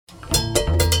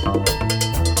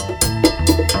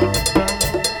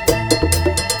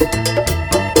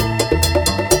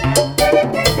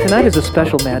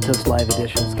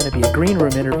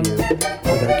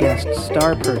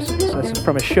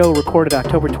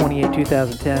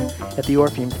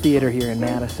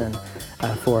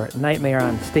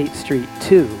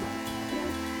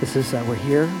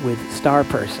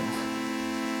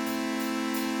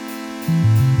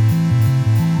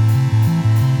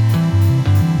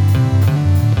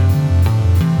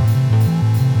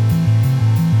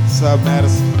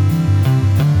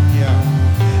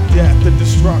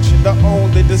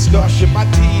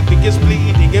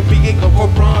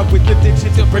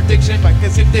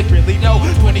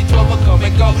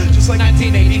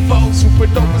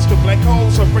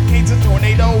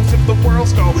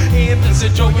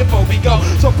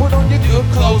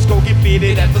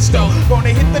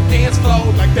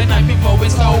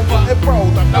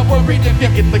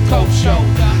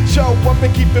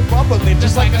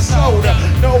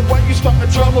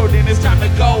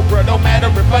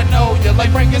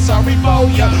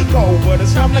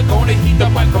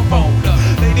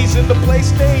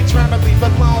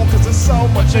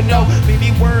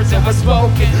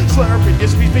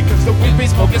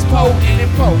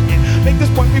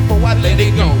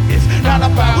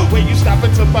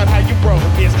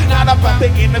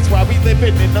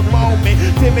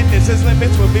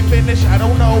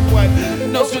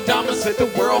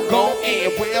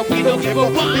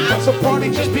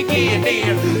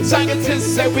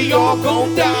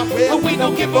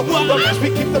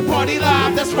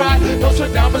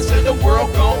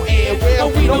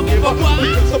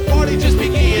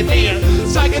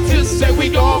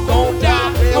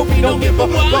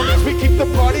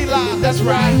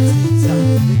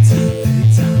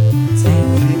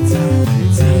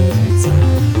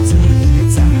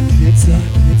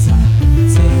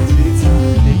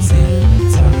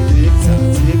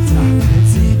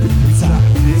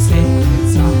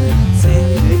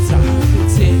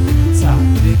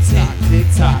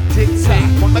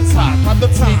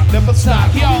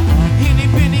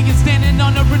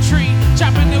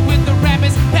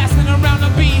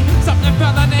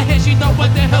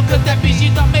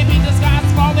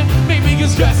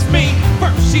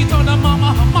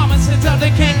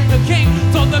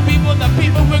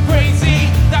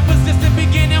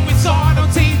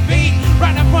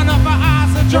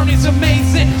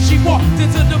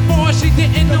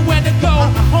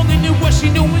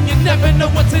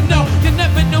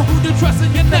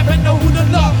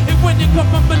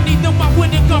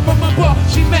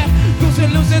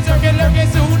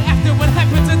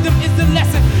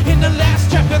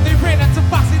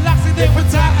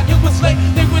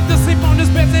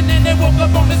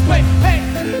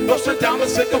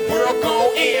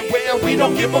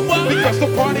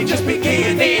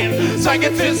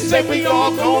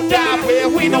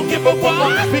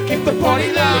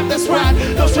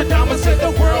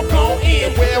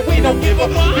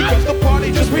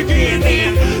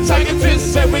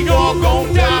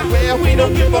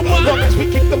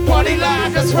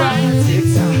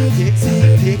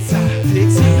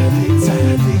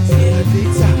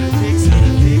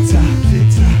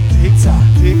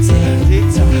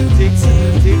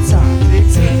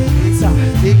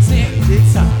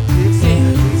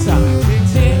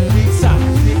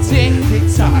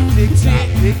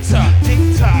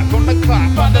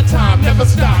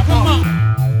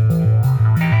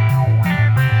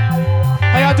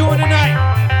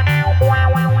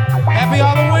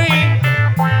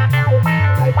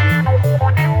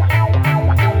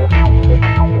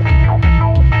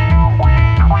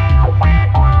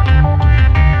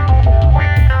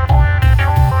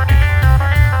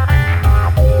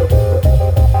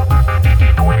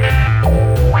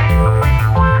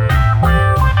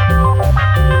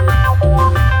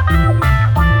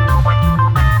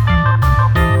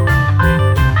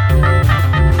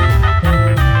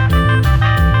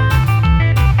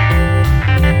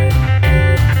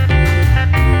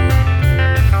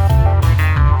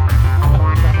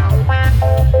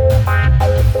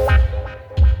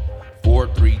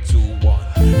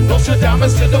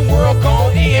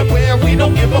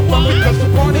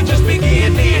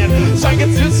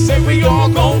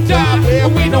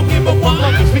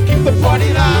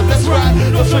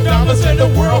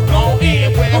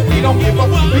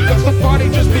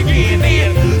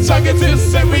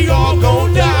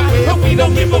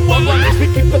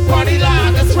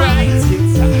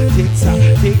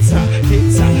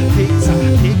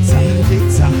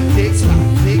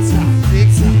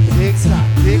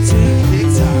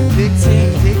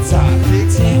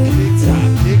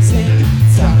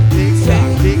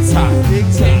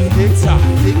tick tock,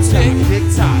 tick tock, tick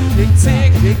tock, tick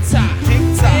tock, tick tock, tick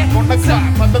tock. On the clock,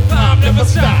 but the time never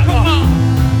stop. Come on.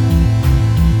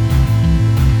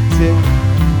 Tick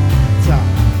tock,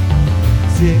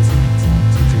 tick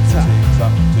tock, tick tock, tick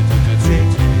tock,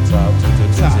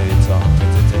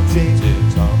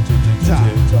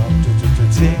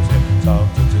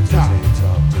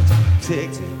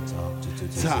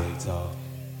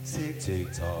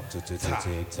 tick tock,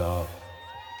 tick tock.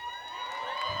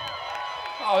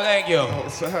 Oh, thank you. Oh,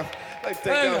 so, like,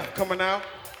 thank y'all for coming out.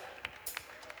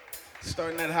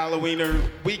 Starting that Halloween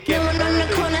weekend. No one on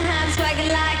the corner has swagger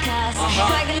like us.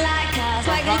 Swagger like us.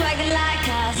 Swagger like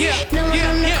us. No one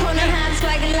on the corner has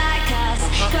swagger like us.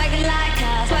 Swagger like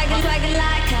us. Swagger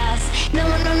like us. No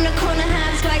one on the corner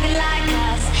has swagger like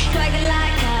us. Swagger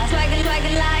like us.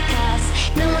 Swagger like us.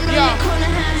 No one on the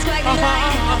corner has swagger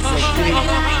like us. Swagger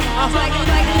like us. Swagger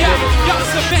like us. Y'all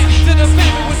it's a back to the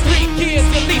family with 3 kids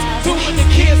at least. 2 of the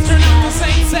kids turn out the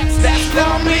same sex. That's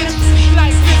little bitch.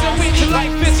 Life is a witch,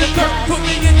 life is a curse. Put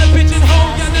me in the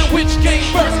pigeonhole, y'all know which came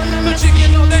first. The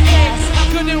chicken or the egg. I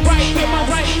couldn't write with my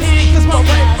right hand, cause my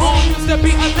right arm used to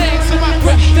be a leg. So I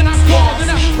crept, then I crawled, then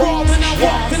I crawled, then I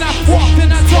walked, then I walked,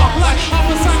 then I talked like I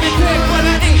was Simon Pegg, but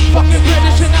I ain't fucking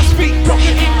British and I speak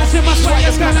broken English and my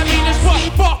swagger's kinda mean as fuck.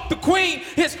 Fuck the queen,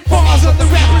 it's bars of the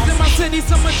rappers in my city.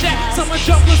 Some are jack, some are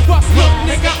jokers, but look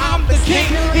nigga, I'm the king.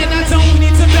 And I don't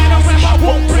need to battle rap, I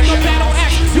won't bring a battle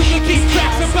axe. You can keep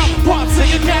tracks about parts of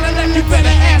your Cadillac, you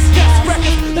better ask Yes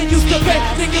Records. They used to pay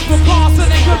niggas for cars so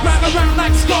they could ride around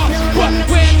like stars. But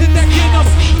where did that get them?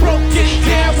 Broken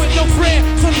down with no bread.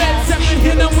 So Led Zeppelin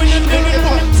hit them with a lyric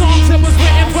for songs that was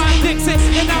written by Dixon.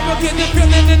 And I will get the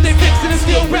feeling that they fixin' and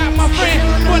still rap my friend.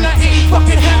 But I ain't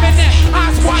fucking having that.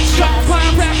 Eyes wide shut,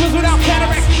 flying rappers without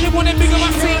cataracts. They wanna bigger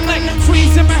my scene like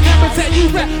trees in my habitat.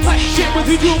 You rap like shit with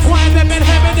you quiet that been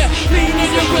having that. Lean in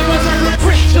your glimmers on the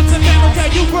pictures and man, okay,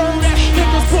 you word ass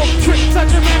niggas broke trick,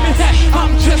 such a rabbit hat.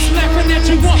 I'm just laughing at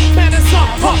you up, man, it's up,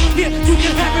 huh? Yeah, you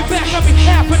can have it back. I'll be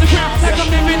half in the ground like I'm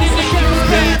living in the campus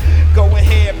bed. Go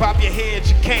ahead, bob your head,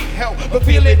 you can't help but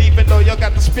feel it, even though y'all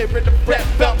got the spirit of rap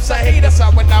bumps. I hate us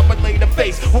out when I would lay the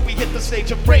bass. When we hit the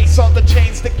stage and race, all the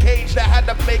chains, the cage that had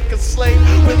to make a slave.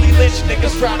 Willie Lynch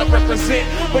niggas trying to represent,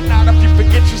 but not if you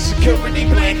forget your security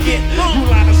blanket. You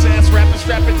line us ass rappers,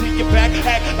 strap it to your back,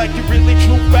 act like you really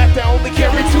true back. That only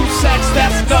carry 2 sacks,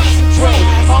 that's nuts and dro.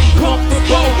 I'm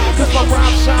comfortable, cause my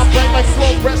rhymes shine bright like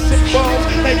fluorescent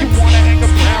bulbs. And you wanna hang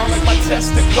around like my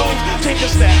testicles. Change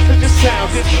your style, cause your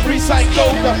sound is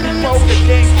recycled up before the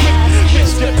game quick.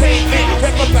 Mr. Payment,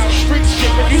 rap about street shit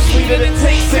when you sweeter than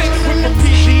Take 6. We from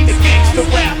PG to gangsta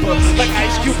rapper, like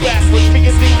Ice Cube backwards. Me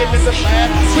and Deacon in the lab,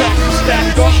 tracks to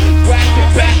stack up, whack it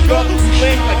back up. We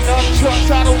link like nunchucks,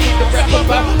 I don't need to rap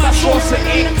about my source of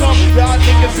income. Y'all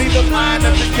niggas either lying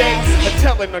or the game or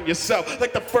telling on yourself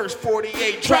like the first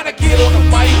 48. Try to get on the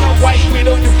mic, white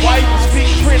widow, your wife was Big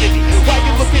Trinity. Why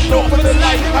you looking over the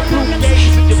light? I blew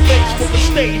gaze in your face from the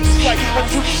stage. It's like a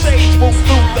true sage move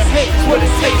through the haze. What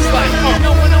it tastes like.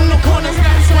 No one on the corner's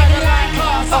got swagger like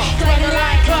us. Swagger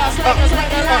like us. Swagger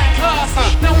like us.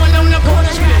 No one on the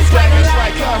corner's got swagger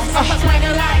like us.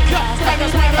 Swagger like us. Swagger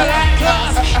like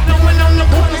us. No one on the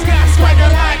corner's got swagger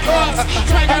like us.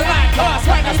 Swagger like us.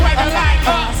 Swagger like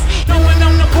us. No one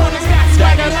on the corner's got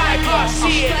swagger like us.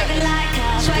 Shit.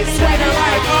 Swagger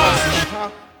like us.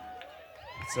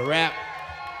 It's a wrap.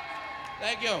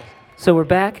 Thank you. So we're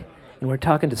back, and we're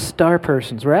talking to star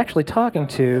persons. We're actually talking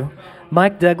to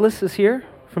Mike Douglas is here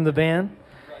from the band,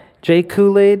 Jay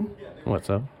Kool-Aid.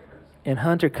 What's up? And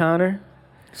Hunter Connor.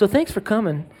 So thanks for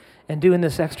coming and doing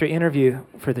this extra interview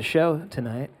for the show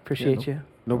tonight. Appreciate you.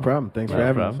 No problem. Thanks for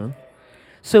having us, man.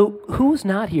 So who's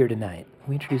not here tonight?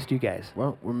 We introduced you guys.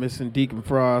 Well, we're missing Deacon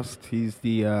Frost. He's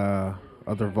the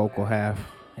other vocal half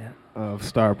of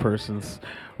Star Persons.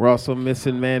 We're also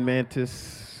missing Man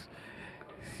Mantis.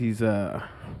 He's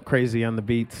crazy on the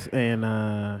beats,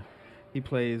 and he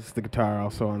plays the guitar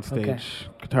also on stage,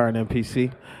 guitar and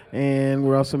MPC. And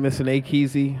we're also missing A.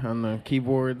 Keezy on the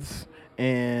keyboards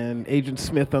and Agent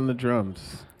Smith on the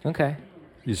drums. Okay.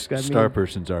 These star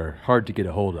persons are hard to get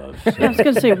a hold of. I was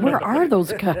going to say, where are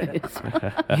those guys?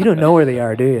 You don't know where they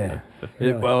are, do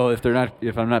you? Well,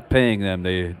 if I'm not paying them,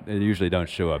 they usually don't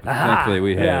show up. Thankfully,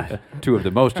 we have two of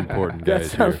the most important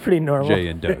guys. That sounds pretty normal. Jay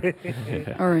and Doug.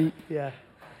 All right. Yeah.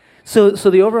 So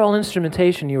the overall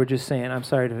instrumentation, you were just saying, I'm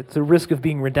sorry, it's a risk of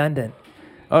being redundant.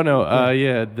 Oh, no.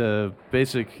 The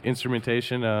basic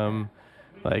instrumentation,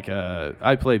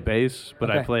 I play bass, but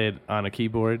I play it on a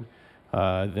keyboard.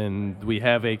 Then we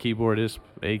have a keyboardist,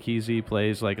 A. Keezy,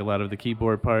 plays like a lot of the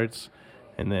keyboard parts.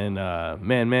 And then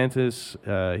Man Mantis,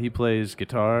 he plays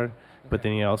guitar. but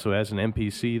then he also has an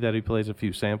MPC that he plays a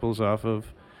few samples off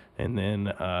of. And then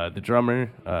the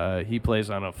drummer, he plays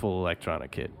on a full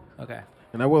electronic kit. Okay.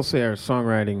 And I will say our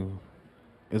songwriting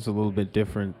is a little bit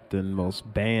different than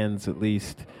most bands, at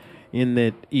least, in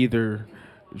that either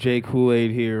Jay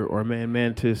Kool-Aid here or Man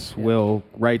Mantis will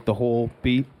write the whole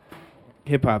beat,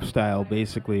 hip-hop style,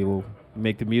 basically. We'll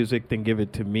make the music, then give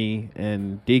it to me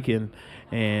and Deacon,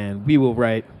 and we will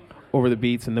write over the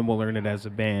beats, and then we'll learn it as a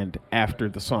band after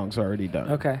the song's already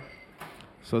done. Okay.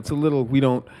 So it's a little, we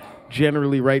don't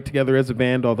generally write together as a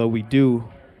band, although we do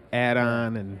add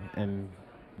on and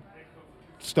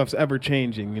stuff's ever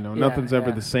changing, you know. Nothing's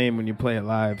ever the same when you play it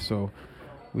live, so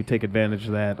we take advantage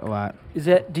of that a lot. Is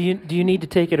that do you need to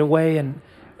take it away and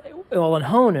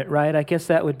hone it, right? I guess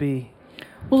that would be.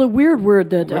 Well, a weird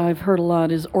word that I've heard a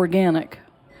lot is organic,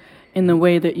 in the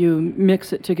way that you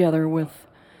mix it together with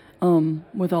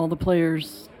all the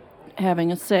players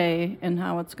having a say in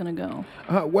how it's going to go.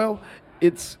 Well,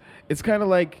 it's kind of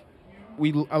like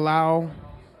we allow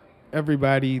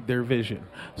everybody their vision.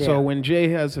 Yeah. So when Jay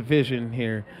has a vision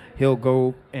here, he'll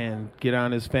go and get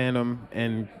on his Phantom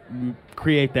and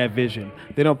create that vision.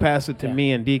 They don't pass it to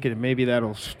me and Deacon, and maybe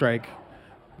that'll strike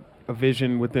a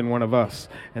vision within one of us.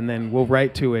 And then we'll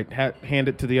write to it, hand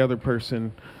it to the other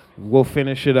person, we'll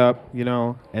finish it up, you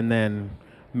know, and then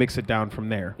mix it down from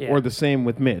there. Yeah. Or the same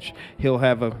with Mitch. He'll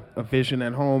have a vision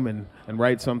at home and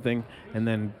write something and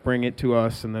then bring it to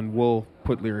us, and then we'll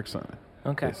put lyrics on it.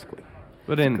 Okay. Basically.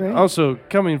 But then also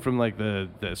coming from like the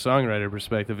songwriter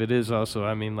perspective, it is also,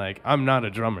 I mean, like, I'm not a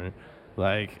drummer.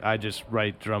 Like, I just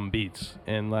write drum beats.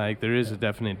 And like there is a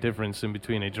definite difference in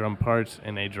between a drum part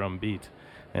and a drum beat.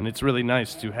 And it's really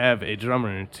nice to have a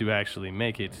drummer to actually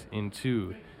make it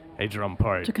into a drum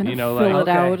part. To kind of fill it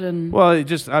out and... Well,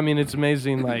 it's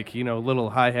amazing, like,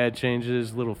 little hi-hat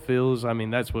changes, little fills. I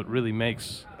mean, that's what really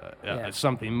makes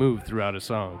something move throughout a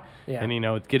song. Yeah.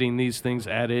 And, getting these things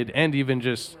added, and even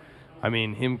just,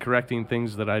 him correcting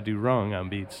things that I do wrong on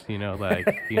beats,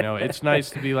 it's nice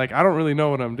to be like, I don't really know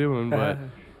what I'm doing, but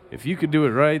if you could do it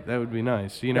right, that would be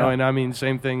nice, and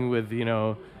same thing with,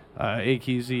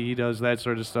 A-Keezy, he does that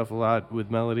sort of stuff a lot with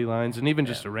melody lines, and even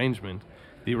just arrangement.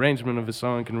 The arrangement of a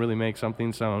song can really make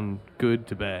something sound good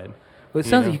to bad. Well, it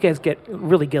sounds like you guys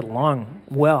really get along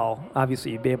well.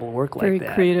 Obviously, you'd be able to work like that.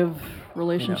 Very creative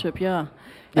relationship, yeah.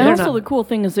 And also the cool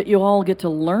thing is that you all get to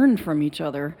learn from each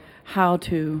other how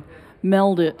to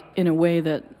meld it in a way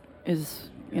that is,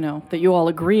 that you all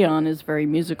agree on is very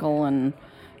musical and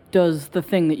does the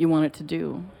thing that you want it to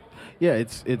do. Yeah,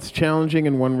 it's challenging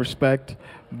in one respect,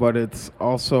 but it's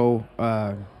also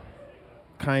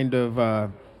kind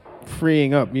of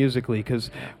freeing up musically,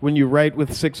 because when you write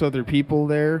with 6 other people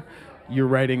there, you're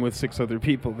writing with 6 other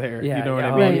people there. Yeah, you know what I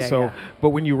right. mean? Yeah. But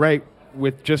when you write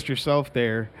with just yourself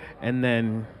there, and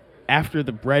then after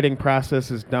the writing process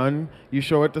is done, you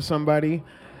show it to somebody,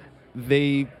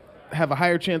 they have a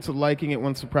higher chance of liking it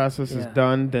once the process is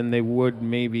done than they would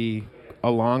maybe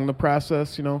along the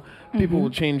process. People will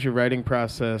change your writing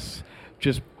process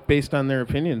just based on their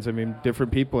opinions. I mean,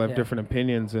 different people have different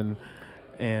opinions, and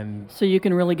so you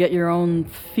can really get your own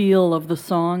feel of the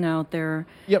song out there.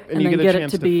 Yep, and you then get a it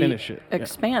chance to be finish it.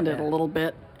 expanded a little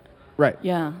bit. Right.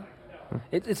 Yeah.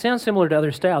 It sounds similar to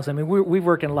other styles. I mean, we've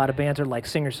worked in a lot of bands that are like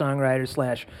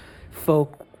singer-songwriters /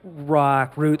 folk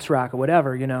rock, roots rock, or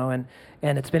whatever,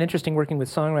 and it's been interesting working with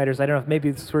songwriters. I don't know if maybe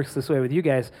this works this way with you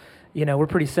guys. We're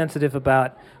pretty sensitive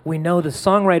about, we know the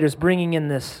songwriters bringing in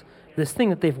this thing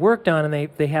that they've worked on and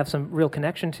they have some real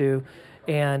connection to,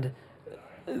 and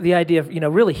the idea of,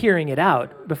 really hearing it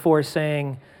out before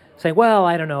saying, well,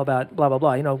 I don't know about blah, blah,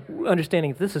 blah,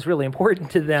 understanding if this is really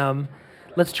important to them,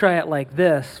 let's try it like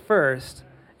this first,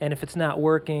 and if it's not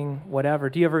working, whatever.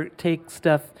 Do you ever take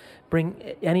stuff,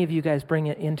 any of you guys bring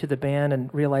it into the band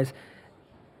and realize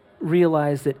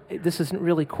that this isn't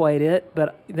really quite it,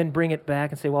 but then bring it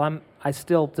back and say, well,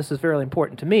 this is very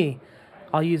important to me,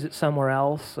 I'll use it somewhere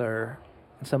else or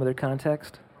in some other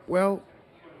context? Well,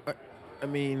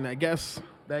 I guess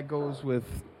that goes with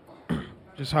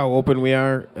just how open we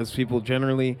are as people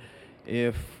generally.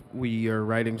 If we are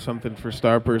writing something for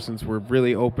Star Persons, we're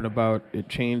really open about it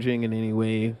changing in any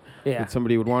way that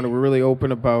somebody would want to. We're really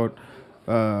open about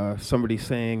somebody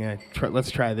saying,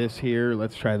 let's try this here,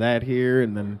 let's try that here,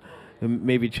 and then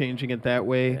maybe changing it that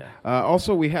way. Yeah.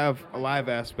 Also, we have a live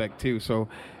aspect, too, so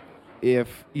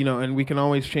if, and we can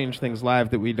always change things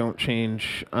live that we don't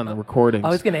change on the recordings. I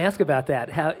was going to ask about that.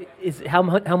 How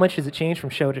much does it change from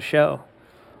show to show?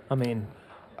 I mean...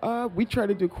 we try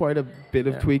to do quite a bit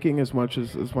of tweaking as much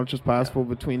as possible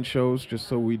between shows, just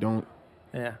so we don't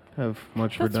have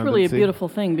much redundancy. That's really a beautiful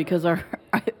thing, because I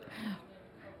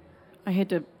hate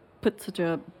to put such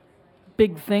a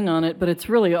big thing on it, but it's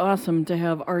really awesome to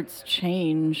have arts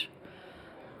change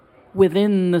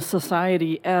within the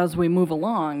society as we move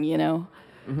along, you know.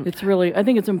 Mm-hmm. It's really, I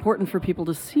think it's important for people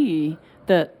to see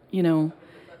that, you know,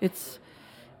 it's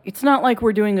not like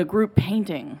we're doing a group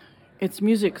painting. It's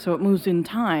music, so it moves in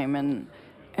time, and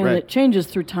right. It changes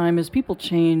through time as people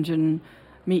change and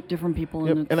meet different people.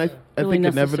 Yep. And I really think necessary.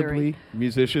 inevitably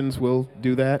musicians will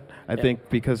do that. I think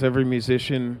because every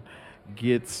musician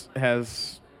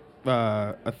has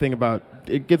a thing about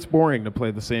it gets boring to play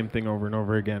the same thing over and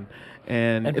over again,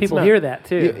 and people hear that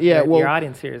too. Yeah, well, your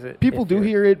audience hears it. People do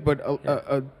hear it, but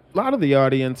a lot of the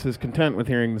audience is content with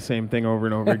hearing the same thing over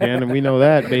and over again, and we know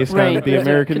that based right. on the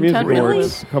American Music Really?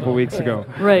 Awards a couple weeks ago.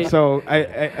 Right. So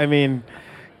I mean.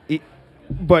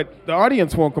 But the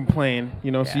audience won't complain,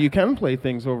 you know, so you can play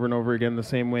things over and over again the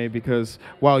same way, because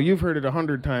while you've heard it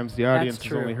 100 times, the audience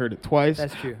has only heard it twice.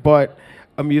 That's true. But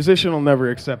a musician will never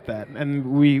accept that.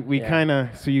 And we kind of,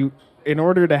 so you, in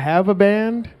order to have a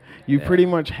band, you pretty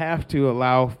much have to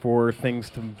allow for things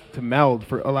to meld,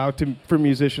 for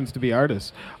musicians to be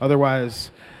artists.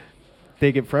 Otherwise,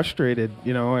 they get frustrated,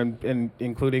 you know, and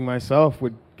including myself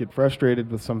would get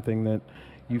frustrated with something that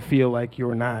you feel like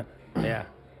you're not. Yeah.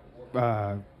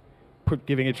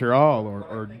 Giving it your all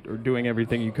or doing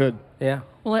everything you could. Yeah.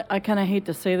 Well, I kind of hate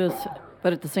to say this,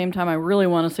 but at the same time, I really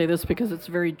want to say this because it's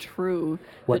very true.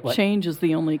 That change is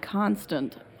the only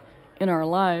constant in our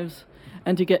lives,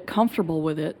 and to get comfortable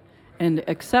with it and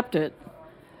accept it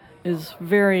is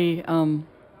very,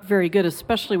 very good,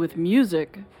 especially with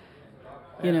music.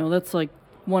 You know, that's like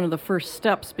one of the first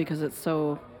steps because it's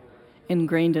so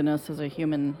ingrained in us as a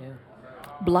human. Yeah.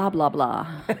 Blah, blah, blah.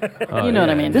 You know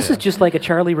what I mean? This is just like a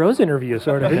Charlie Rose interview,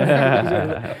 sort of.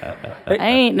 I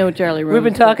ain't no Charlie Rose. We've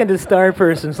been talking to star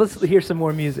persons. Let's hear some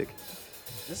more music.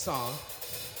 This song's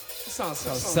called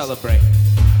Celebrate.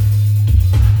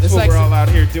 It's like we're all out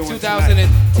here doing 2010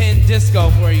 tonight. disco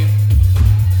for you.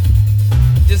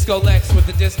 Disco Lex with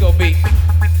the disco beat.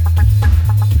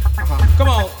 Come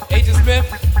on, Agent Smith.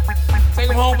 Take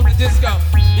him home with the disco.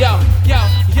 Yo,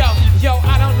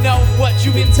 I don't know what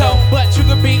you've been told, but you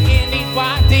could be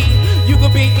anybody. You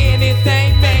could be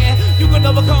anything, man. You can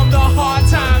overcome the hard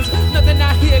times. Nothing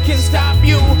out here can stop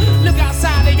you. Look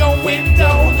outside of your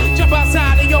window. Jump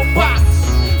outside of your box.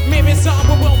 Maybe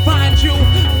someone will find you.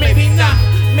 Maybe not.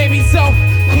 Maybe so.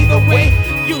 Either way,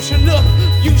 you should look.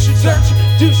 You should search.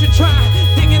 You should try.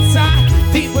 Dig inside.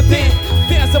 Deep within.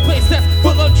 There's a place that's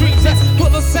full of dreams, that's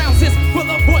full of sounds, that's full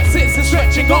of voices and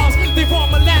stretching arms. They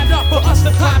form a ladder for us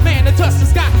to climb and to touch the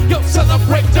sky. Yo,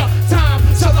 celebrate the time,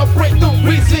 celebrate the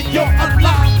reason you're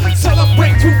alive.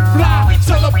 Celebrate to fly,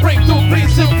 celebrate the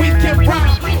reason we can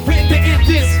rhyme. When the end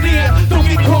is near, don't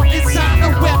get caught inside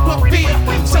a web of fear.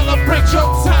 Celebrate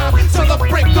your time,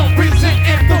 celebrate the reason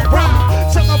and the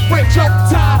rhyme. Celebrate your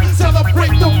time,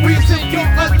 celebrate the reason you're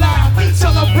alive.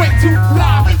 Celebrate to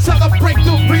fly, celebrate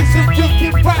the reason you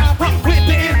can rhyme. When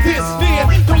the end is near,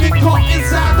 don't get caught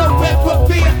inside the web of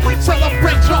fear.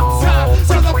 Celebrate your time,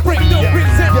 celebrate the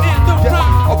reason and the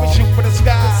rhyme. Always shoot for the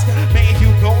skies, man, you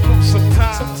gon' lose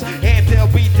sometimes. And there'll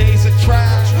be days of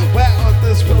trials, while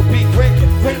others will be great.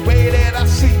 Way that I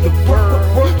see the world,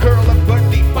 girl up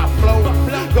beneath my flow.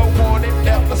 Go on and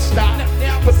never stop,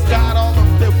 forgot all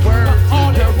of the words.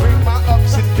 During my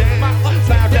ups and downs,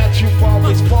 found out you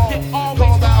always fall.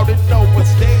 Call out and no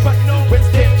one's there. When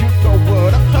then you know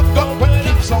what I'm going. What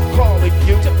keeps on calling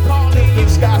you to the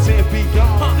skies and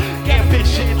beyond.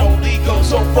 Ambition only goes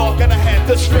so far. Gotta have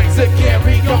the strength to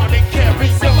carry on and carry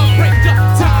on. Celebrate the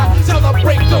time,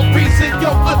 celebrate the reason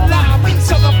you're alive.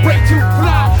 Celebrate to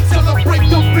fly, celebrate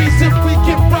the reason we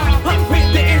can ride.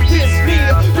 When the end is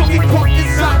near, don't get caught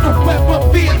inside the web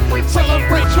of fear.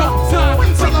 Celebrate your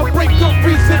time, celebrate the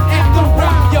reason and the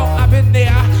rhyme. Yo, I've been there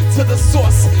to the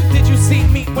source. Did you see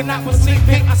me when I was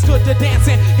sleeping? I stood there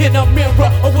dancing in a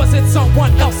mirror, or was it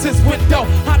someone else's window?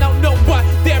 I don't know, but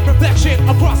their reflection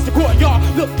across the courtyard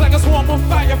looked like a swarm of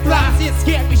fireflies. It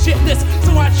scared me shitless,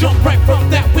 so I jumped right from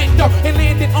that window and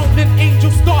landed on an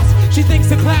angel's thoughts. She thinks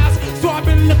the clouds, so I've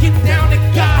been looking down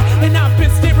at God, and I've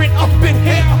been staring up in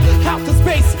hell, out to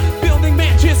space, building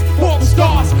mansions for the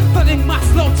stars, flooding my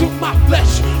soul to my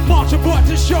flesh. March aboard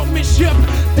to showmanship,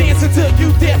 dance until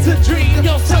you dare to dream.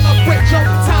 Yo, celebrate your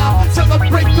time,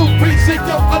 celebrate the reason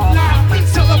you're alive.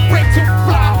 Celebrate to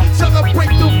fly,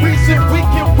 celebrate the reason we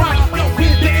can ride. Yo,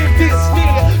 when the end is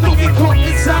near, don't get caught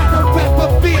inside the web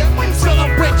of fear.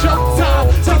 Celebrate your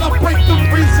time, celebrate the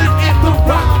reason and the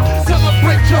rhyme.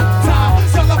 Celebrate your time,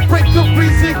 celebrate the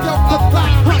reason you're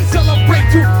alive. Celebrate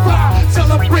to fly,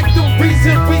 celebrate the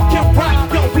reason we can ride.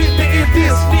 Yo, when the end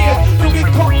is near, don't get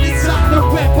caught inside the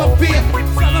web of fear.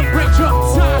 Celebrate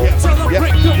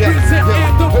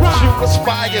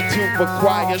aspire to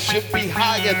acquire should be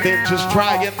higher than just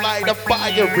try and light a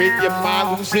fire in your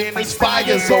mind. Losing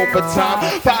inspires over time.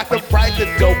 If I could write the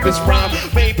dopest rhyme,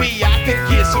 maybe I could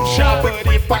get some shine. But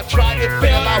if I try and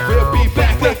fail, I will be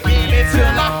back again until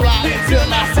I fly,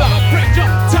 until I celebrate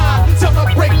your time.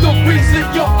 Celebrate the reason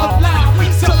you're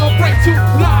alive. Celebrate to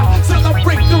fly.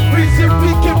 Celebrate the reason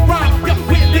we can rhyme.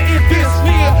 When the end is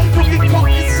near, don't get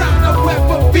caught inside a web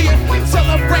of fear.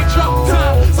 Celebrate your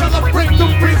time. Celebrate the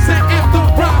reason and the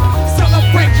rhyme.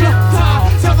 Celebrate your time.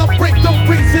 Celebrate the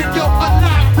reason you're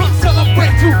alive.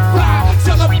 Celebrate to fly.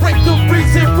 Celebrate the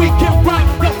reason we can rhyme.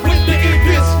 When the end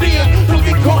is near, don't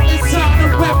get caught inside a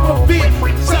web of fear.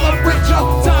 Celebrate your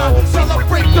time.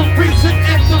 Celebrate the reason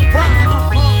and the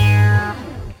rhyme.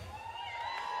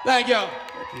 Thank you.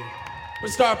 We're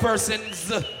Star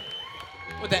Persons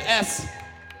with the S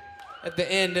at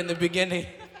the end and the beginning.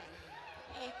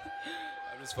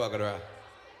 I'm just fucking around.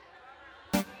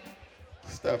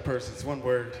 Star Persons, one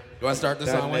word. Do I start the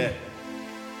song with?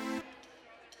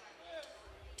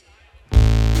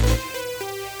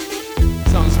 The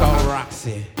song's called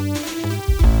Roxy.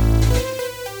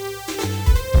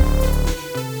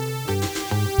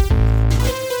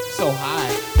 So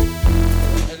high.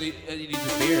 I need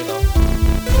the beer though.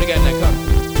 What do you got in that cup?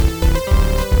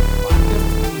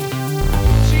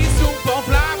 She's super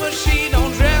fly, but she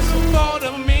don't dress for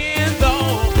the men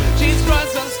though. She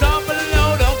struts and stuff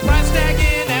below the price tag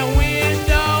in that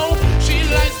window. She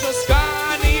lights the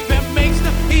sky and even makes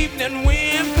the evening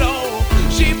wind blow.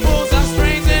 She pulls her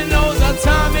strings and knows her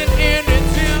time and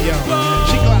tempo.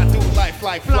 She glides through life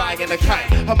like flying a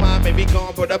kite. Her mind may be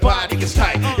gone, but her body is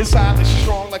tight. Inside that she's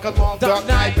strong like a long dark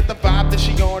night. But the vibe that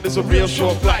she on is a real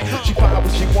short flight. She find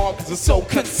what she want cause it's so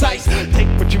concise. Take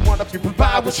what you want if you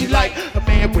provide what she like. A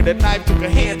man with a knife took a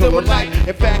handle of light.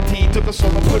 In fact, he took a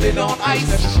soul and put it on ice.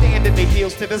 Now she's standing the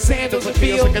heels to the sandals. It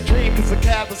feels like a dream cause the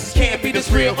calluses can't be this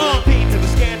real. Pain to the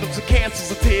scandals and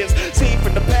cancers of tears. Seen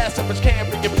from the past how much can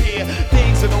reappear.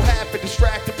 Things that don't happen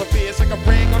distracted but fears. Like a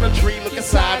ring on a tree, look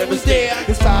inside of us there.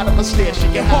 Inside of a stare, she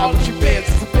can hide what she bears.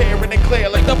 It's apparent and clear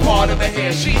like the part of the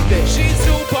hair she's there. She's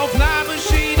super fly but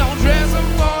she don't dress up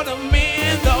for the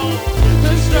men though.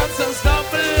 The struts and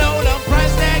stuff below the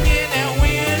price tag in that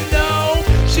window.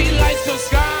 She lights the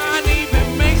sky and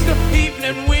even makes the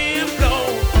evening wind blow.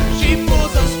 She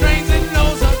pulls her strings and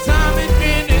knows her time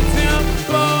and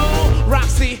tempo.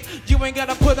 Roxy, you ain't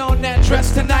gotta put on that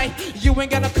dress tonight. You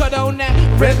ain't gotta cut on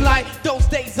that red light. Those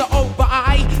days are over,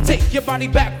 I take your body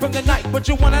back from the night. But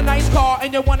you want a nice car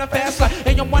and you want a fast life.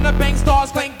 And you wanna bang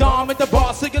stars, clank dom at the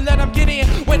bar. So you let them get in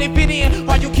when they fit in.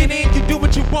 Are you kidding? You do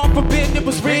what you want, forbidden. It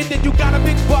was written, you got a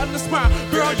big butt and a smile.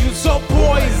 Girl, you so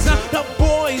poison. The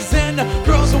boys and the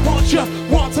girls who want you,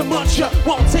 want to munch you,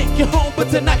 won't take you home. But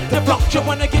tonight they flaunt you,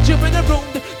 wanna get you in the room,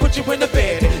 put you in the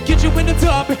bed, get you in the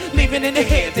tub, leaving in the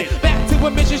head. Back to a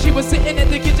mission, she was sitting in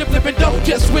the kitchen flipping dope,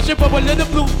 just switching for a little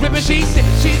blue ribbon. She said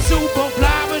she's super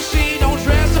fly, but she don't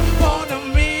dress up for the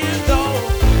men though.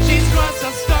 She struts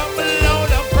her stuff below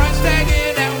the price tag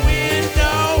in that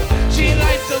window. She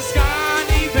lights the sky and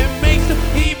even makes the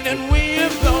evening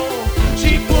wind blow.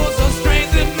 She pulls her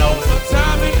strings and knows her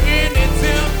time and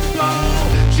tempo.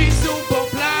 She's super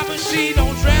fly, but she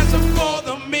don't dress up for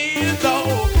the men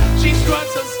though. She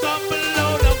struts her stuff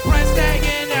below the price tag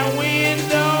in that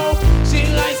window. She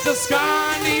lights the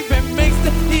sky and even makes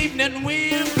the evening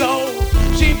wind blow.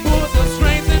 She pulls her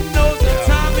strings and knows the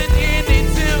time and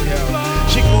tempo.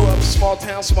 She grew up small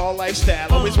town, small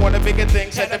lifestyle. Always wanted bigger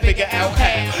things, had to figure out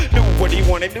how. Knew what he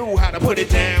wanted, knew how to put it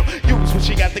down. Use what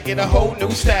she got to get a whole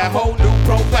new style, whole new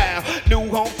profile. New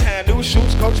hometown, new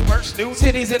shoes, coach merch, new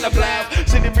titties in the blouse.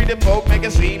 Sitting reading Vogue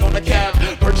magazine on the couch.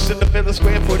 Purchasing the villa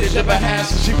square footage of a house.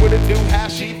 So she wouldn't knew how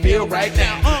she feel right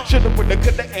now. Shoulda, woulda,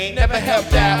 coulda, ain't never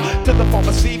helped out. To the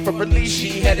pharmacy for release,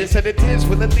 she headed sedatives.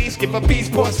 Will at least give a piece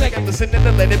for a second. Listening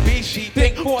to let it be, she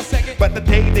think for a second. But the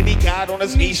day that he got on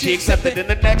his knees, she accepted. And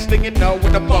the next thing you know,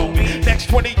 in a moment, next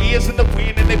 20 years in the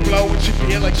wind and they blow, and she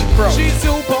feel like she broke. She's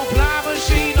super fly, but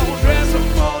she don't dress up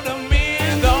for the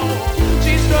men though.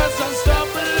 She struts her stuff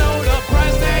below the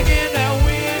price tag in that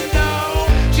window.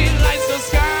 She lights the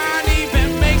sky and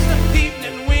even makes the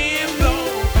evening wind blow.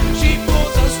 She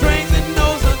pulls her strings and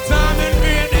knows her time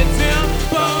and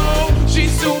tempo.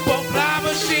 She's super fly,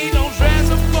 but she don't dress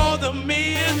up for the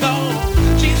men though.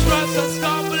 She struts her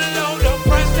stuff below the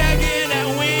price tag in that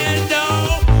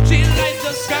window. She lights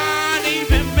the sky and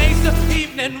even makes the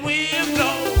evening wind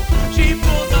blow. She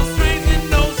pulls her strings and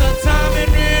knows her time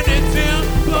and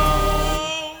tempo.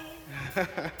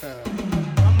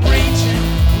 I'm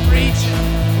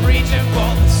reaching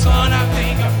for the sun. I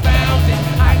think I found it,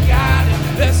 I got it.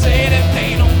 They say that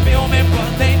they don't feel me,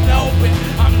 but they know it.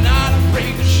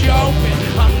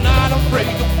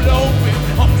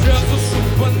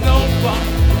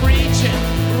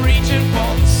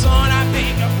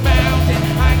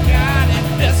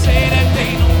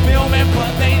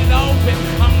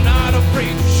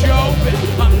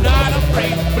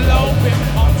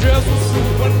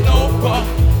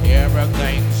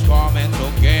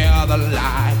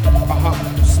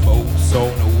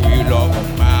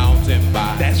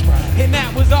 and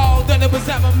that was all that it was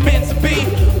ever meant to be.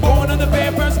 Born in the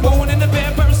very first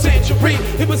century.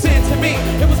 It was sent to me,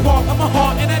 it was part of my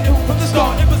heart, and I knew from the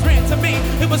start it was written to me.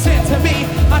 It was sent to me.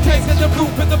 I tasted the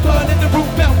fruit and the blood and the root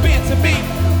felt bent to me.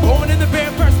 Born in the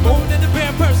very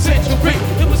first century.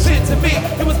 It was sent to me,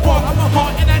 it was part of my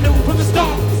heart, and I knew from the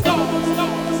start.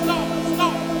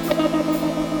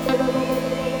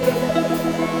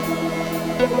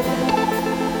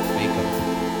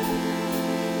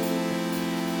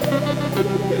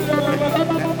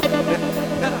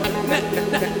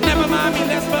 Never mind me,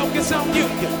 let's focus on you.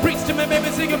 Preach to me, baby,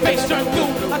 see your face turn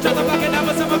through. I tried to block it out,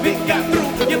 but some of it got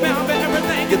through. You're bound for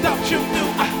everything you thought you knew.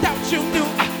 I doubt you knew,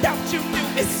 I doubt you knew.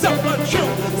 It's so untrue,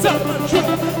 so untrue.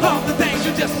 All the things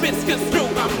you just misconstrue.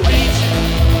 I'm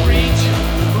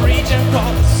reaching for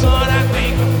the sun. I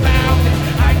think I found it,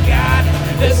 I got it.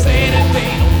 They say that they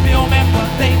don't feel me, but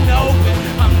they know it.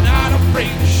 I'm not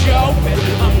afraid to show it,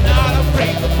 I'm not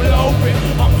afraid to blow it.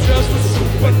 I'm just a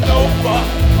supernova.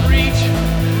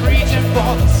 Reaching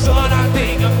for the sun. I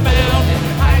think I found it,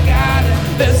 I got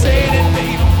it. They say that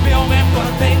they don't feel me,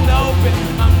 but they know it.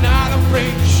 I'm not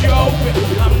afraid to show it,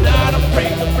 I'm not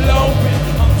afraid to blow it.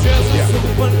 I'm just a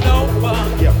supernova.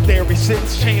 Yeah, there he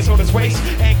sits, chains on his waist,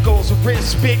 ankles,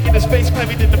 wrist, spit in his face,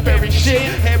 claiming did the very shit.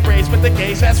 Head raised with the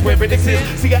gaze, that's where it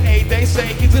exists. CIA, they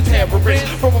say he's a terrorist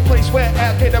from a place where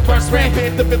Al Qaeda runs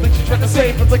rampant. The village is trying to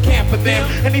save us a camp for them,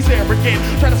 and he's arrogant,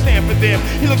 trying to stand for them.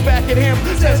 He looks back at him,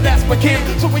 says that's my king.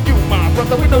 So when you, my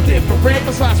brother, we're no different.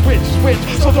 Besides which is which,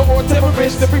 soldier or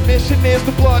terrorist, every mission is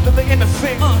the blood of the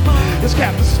innocent. His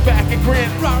captain is back and grin,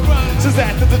 says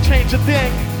that doesn't change a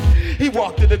thing. He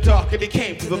walked in the dark and he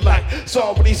came to the light.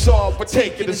 Saw what he saw, but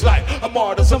taking his life. A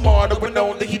martyr's a martyr when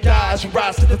only he dies. You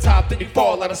rise to the top, then you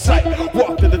fall out of sight.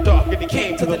 Walked in the dark and he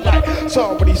came to the light.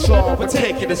 Saw what he saw, but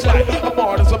taking his life. A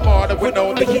martyr's a martyr when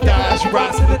only he dies. You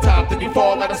rise to the top, then you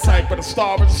fall out of sight. But a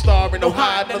star is a star and no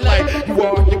hiding the light. You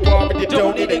are and you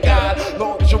don't need a guide.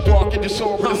 Long as you're walking, you're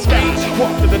soaring the sky.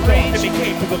 Walked in the dark and he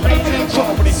came to the light.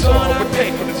 Saw what he saw, but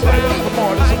taking his life. A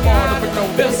martyr's a martyr when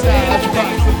only he dies. You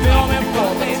rise to the top, then you fall out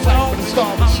of sight. But a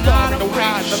star is a star and no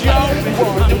hiding the light. You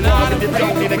are and you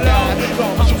don't need a guide.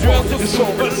 Long as you're walking, you're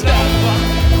soaring the sky.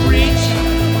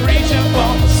 Reaching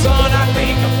for the sun, I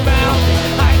think I found it,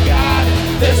 I got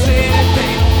it. They say that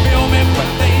they don't feel me, but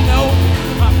they know it.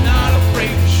 I'm not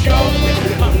afraid to show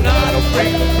it, I'm not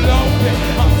afraid to blow it.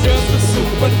 I'm just a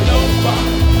supernova.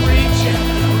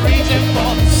 Reaching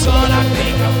for the sun, I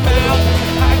think I found it,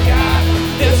 I got it.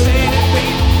 They say that they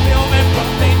don't feel me, but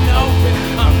they know it.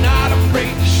 I'm not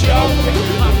afraid to show it,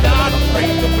 I'm not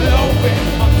afraid to blow it.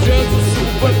 I'm just a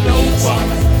supernova.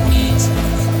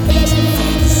 Reaching for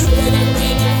the sun, I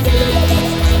think I found it,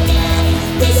 I got it.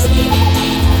 They say that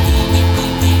they don't feel me,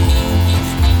 but they know it.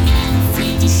 I'm not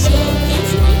afraid to show it,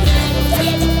 I'm not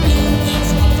afraid to blow it.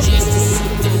 I'm just a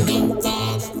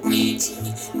supernova.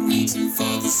 Reaching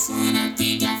for the sun, I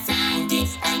think I found it,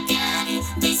 I got it.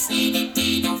 They say that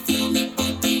they don't feel me,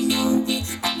 but they know it.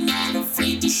 I'm not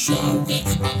afraid to show it,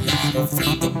 I'm not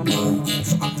afraid to blow it.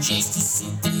 I'm just a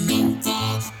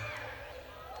supernova.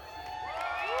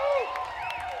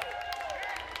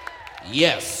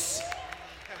 Yes.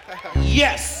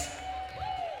 Yes.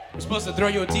 We're supposed to throw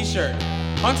you a t-shirt.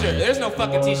 Hunter, there's no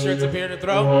fucking t-shirts up here to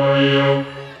throw. Why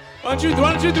don't you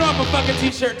throw up a fucking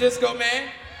t-shirt, Disco Man?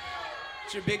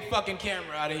 Get your big fucking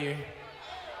camera out of here.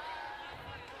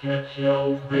 Get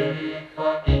your big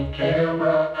fucking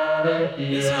camera out of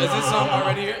here. Is this song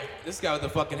already here? This guy with the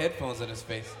fucking headphones in his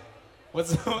face. What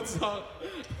song are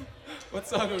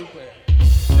we playing?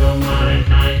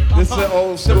 This is an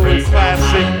old school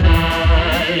classic.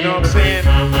 You know what I'm saying?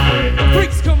 The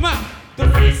freaks come out. The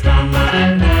freaks come out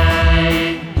at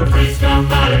night. The freaks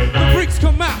come out at night. The freaks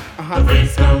come out. The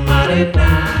freaks come out at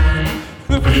night.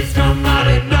 The freaks come out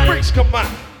at night. Freaks come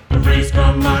out. The freaks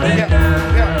come out at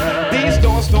night. These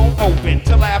doors don't open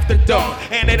till after dark,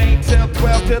 and it ain't till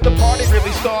 12 till the party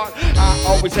really start. I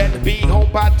always had to be home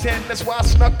by 10, that's why I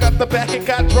snuck up the back and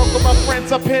got drunk with my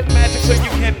friends. I pin magic so you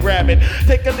can grab it.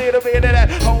 Take a little bit of that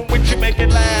home with you, make it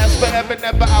last forever,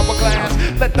 never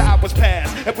hourglass. Let the hours pass,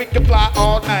 and we can fly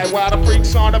all night while the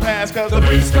freaks on the pass. Cause the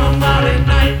freaks come out at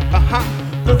night.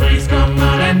 The freaks come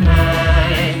out at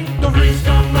night. The freaks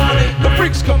come out at night. The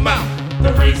freaks come out.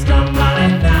 The freaks come out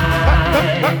at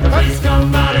night. The freaks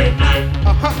come out at night.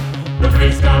 The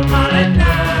freaks come out at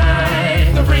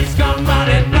night. The freaks come out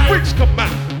at night. Freaks come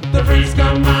out. The freaks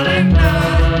come out at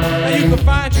night. Now you can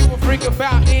find you a freak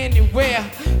about anywhere.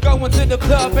 Go going to the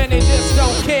club and they just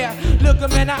don't care. Look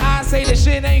them in the eye, say the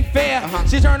shit ain't fair.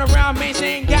 She turn around, man, she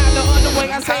ain't got no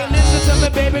underway. I say, listen to me,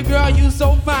 baby girl, you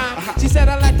so fine. She said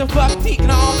I like to fuck Deacon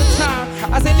all the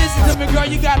time. I said, listen to me, girl,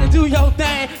 you gotta do your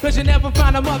thing, cause you never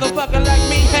find a motherfucker like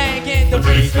me hanging. The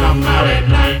freaks come out at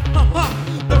night.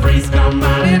 The freaks come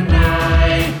out at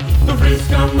night. The freaks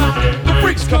come out. The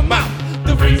freaks come out.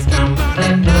 The freaks come out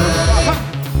at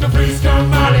night. The freaks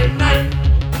come out at night.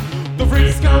 The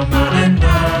freaks come out at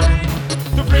night.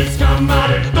 The freaks come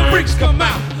out. The freaks come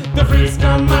out. The freaks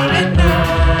come out at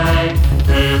night.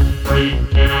 Damn,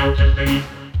 freaking out to see.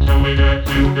 So we got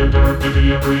you deserve to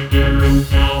be a freaking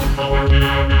loose now. I'm working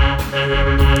out now. And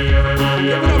everybody.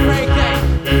 Give it up, Ray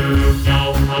K. Loose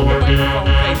now. I'm working out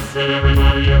now. And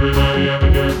everybody have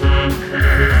a good time.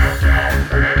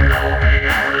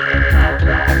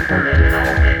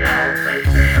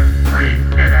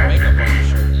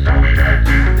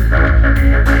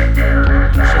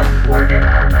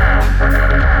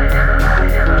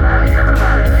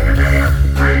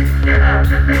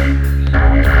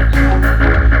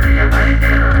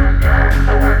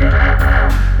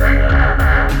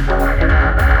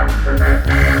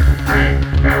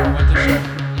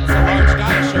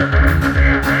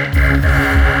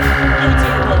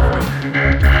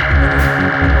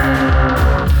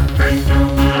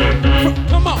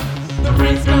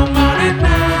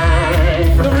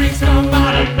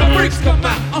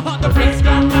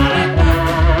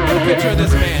 Picture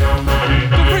this man.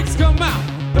 The freaks come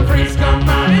out. The freaks come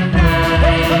out at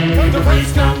night. The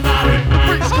freaks come out. The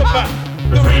freaks come out.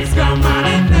 The freaks come out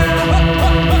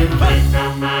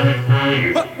at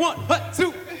night. One,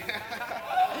 two.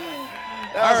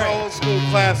 That was an old school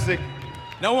classic.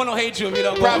 No one will hate you if you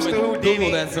don't Props to Google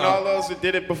Houdini that and song. all those who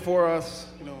did it before us.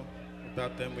 You know,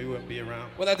 without them, we wouldn't be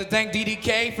around. We'd like to thank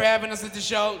DDK for having us at the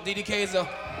show. DDK is an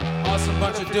awesome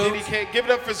bunch of dudes. DDK, give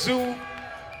it up for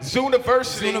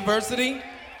Zooniversity. University.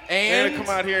 And And to come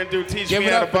out here and do Teach give Me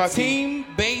it How up to for Bucky. Team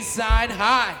Bayside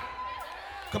High.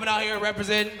 Coming out here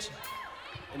representing.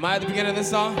 Am I at the beginning of this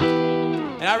song?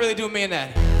 And I really do mean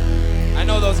that. I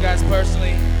know those guys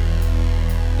personally.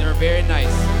 They're very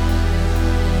nice.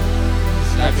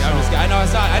 I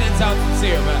didn't sound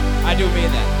sincere, but I do mean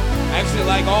that. I actually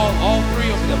like all three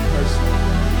of them personally.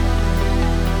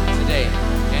 Today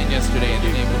and yesterday and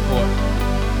the day before.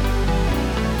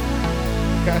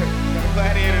 Got a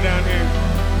gladiator down here.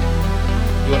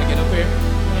 You want to get up here?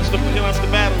 He wants to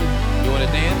battle. You want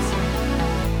to dance?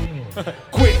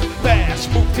 Quick, fast,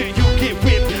 move till you get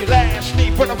whipped. Last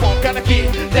need, but I won't gotta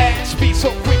get that speed so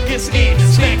quick it's in.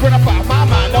 Stand right about my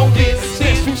mind on this.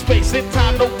 Stands through space and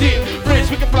time, no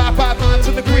difference. We can fly by lines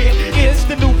in the grid. It's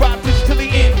the new vibe till the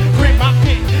end. Print my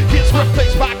pen gets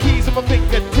replaced by keys and my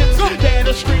fingertips.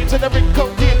 Data streams and every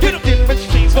code in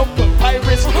machines. No book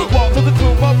pirates. Wall to the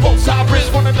tomb of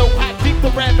Osiris. Wanna know how deep the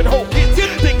rabbit hole gets?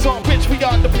 Things on which we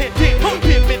are dependent.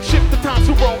 Penmanship, the times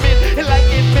to roam in.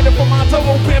 Enlightenment for my toe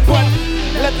open, but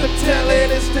let them tell it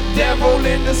it's the devil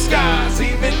in disguise.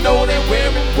 Even though they're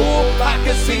wearing wool, I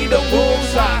can see the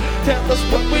wolves eye. Tell us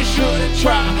what we shouldn't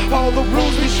try. All the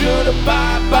rules we should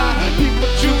abide by. People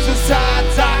choose a side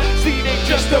tie. See, they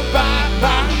just abide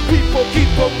by. People keep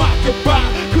them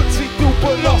occupied. Could see through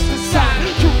but lost inside.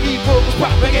 True evil was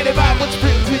propagated by what's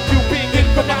written to you. Being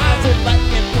infinite and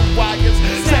lightning through wires.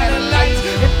 Satellites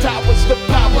and towers. The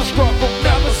power struggle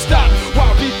never stop.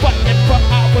 While we fighting for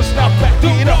hours. Now back to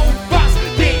it all.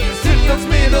 Dance in the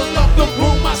middle of the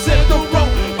room, I said the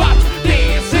robots.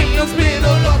 Dance in the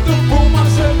middle of the room, I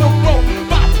said the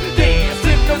robots. Dance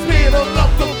in the middle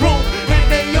of the room, and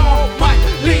they all might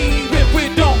leave if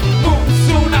we don't move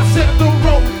soon. I said the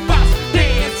robots.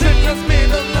 Dance in the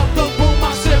middle of the room,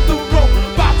 I said the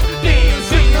robots.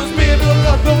 Dance in the middle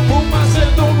of the room, I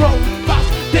said the robots.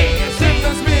 Dance in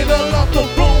the middle of the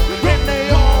room, and they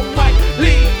all might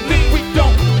leave if we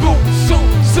don't move soon.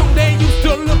 Soon they used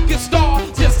to look at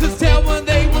stars. Just to tell when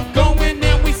they were going,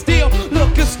 and we still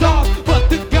look at stars. But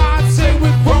the gods say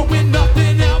we're growing,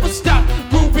 nothing ever stops.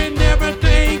 Moving,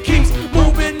 everything keeps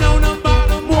moving on the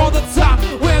bottom or the top.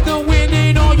 Whether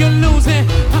winning or you're losing,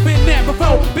 I've been there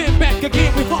before, been back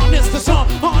again. We harness the sun,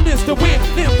 harness the wind,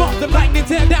 invoke the lightning,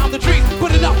 tear down the trees,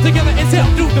 put it all together and sail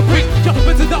through the breeze. Jump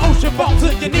into the ocean, fall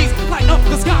to your knees, light up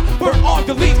the sky, burn all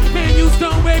your leaves. Man, you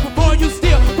stone way before you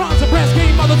steal. Bronze and brass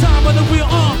came all the time on the wheel.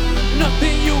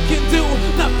 Nothing you can do,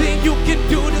 nothing you can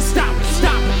do to stop it,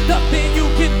 stop it. Nothing you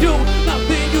can do,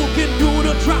 nothing you can do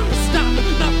to drop it, stop it.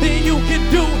 Nothing you can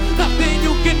do, nothing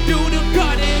you can do to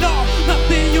cut it off.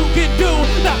 Nothing you can do,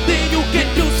 nothing you can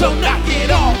do, so knock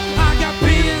it off. I got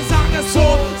pins, I got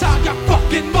swords, I got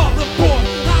fucking motherboard.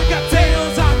 I got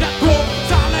tails, I got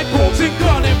claws, I like wolves and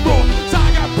gun and roars. I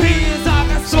got pins.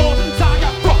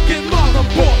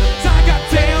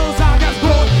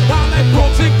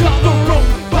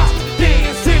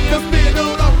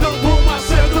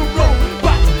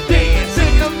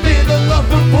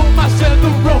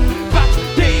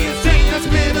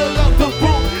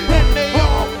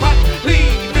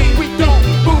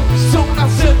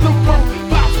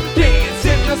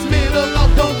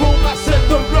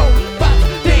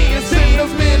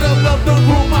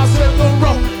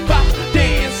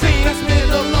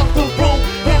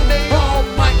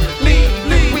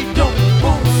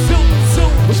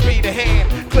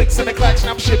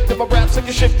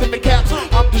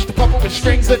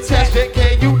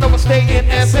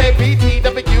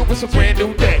 it's a brand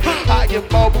new day. I am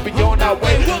mobile, be on our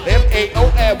way. MAO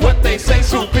at what they say.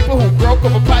 So people who broke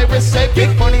over pirates say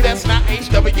big money, that's not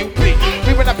HWP.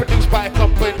 We were not produced by a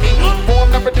company,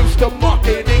 formed not produced to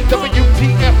marketing.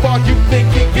 WTF are you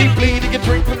thinking? Keep bleeding and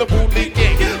drink from the wounded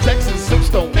gang. Sex and suits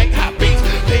don't make hot beats.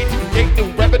 They do create new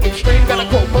revenue streams. Got a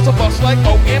quote bust a bus like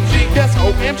OMG. Yes,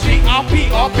 OMG, RP.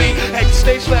 At the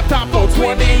stage left, time for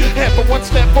 20. Head for one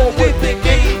step forward,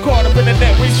 thinking. Caught up in the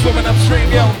net, we swimming upstream,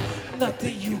 yo.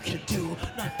 Nothing you can do,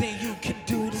 nothing you can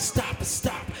do to stop it,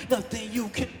 stop. Nothing you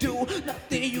can do,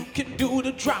 nothing you can do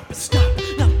to drop it, stop.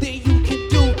 Nothing you can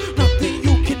do, nothing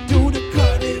you can do to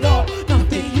cut it off.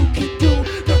 Nothing you can do,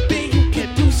 nothing you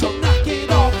can do, so knock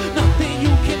it off. Nothing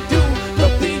you can do,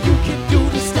 nothing you can do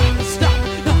to stop it, stop.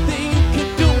 Nothing you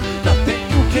can do,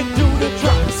 nothing you can do to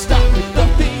drop it, stop.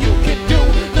 Nothing you can do,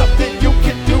 nothing you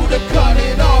can do to cut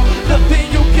it off. Nothing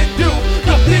you can do,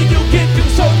 nothing you can do,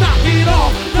 so knock it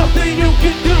off. Nothing you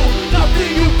can do,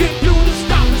 nothing you can do to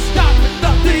stop it, stop.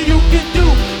 Nothing you can do,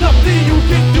 nothing you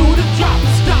can do to drop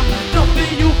it, stop.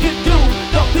 Nothing you can do,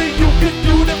 nothing you can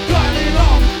do to cut it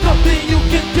off. Nothing you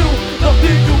can do,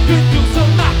 nothing you can do, so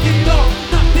knock it off.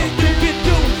 Nothing you can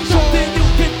do, something you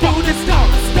can do to stop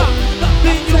it, stop.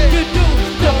 Nothing you can do,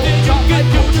 nothing you can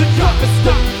do to drop it,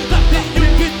 stop. Nothing you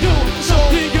can do,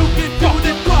 something you can do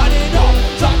to cut it off.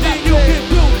 Something you can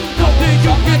do, nothing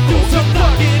you can do, so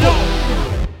knock it off.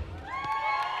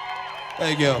 There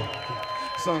you go.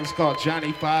 Song's called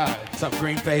Johnny 5. What's up,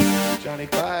 green face? Johnny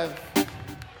 5.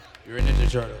 You're a Ninja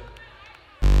Turtle.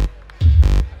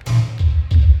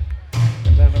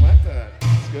 Got that on my iPad.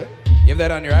 It's good. You have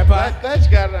that on your iPod? Glad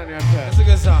you got it on your iPad. That's a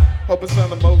good song. Hope it's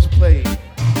on the most played.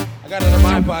 I got it on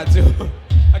my iPod too.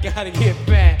 I gotta get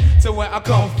back to where I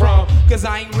come from, cause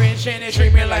I ain't rich and they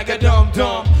treat me like a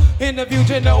dum-dum. In the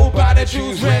future, nobody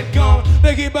choose red gum.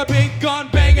 They keep a big gun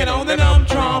banging on the numb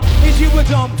drum. Is you a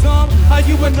dum-dum? Are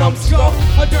you a numbskull?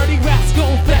 A dirty rascal,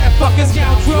 fat fucking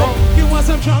scoundrel. You want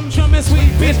some chum and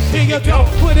sweet bitch? Here you go.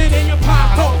 Put it in your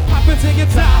pie hole, hop into your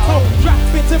tie hole, drop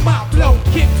into my flow,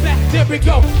 kick back, there we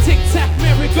go. Tic-tac,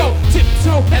 merry-go,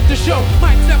 tiptoe at the show.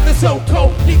 Mic left is so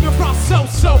cold, leave your front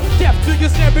so deaf to your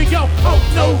stereo. Oh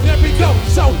no, there we go.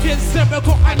 So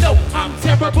hysterical, I know I'm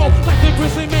terrible. Like the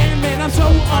grizzly man, I'm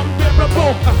so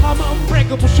unbearable. I'm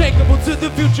unbreakable, shakeable to the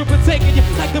future, but taking you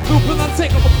like the blue pill,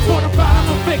 untakeable. Fortified,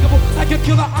 I'm unfakeable. Like a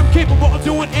killer, I'm capable of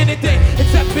doing anything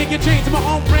except big and change my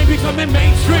own brain becoming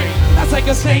mainstream. That's like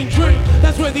a sane dream.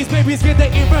 That's where these babies get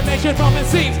their information from, it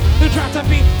seems. They're trying to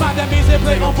beat by the means they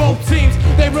play on both teams.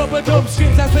 They rubber dope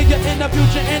schemes. I say you're in the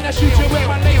future and I shoot you with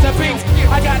my laser beams.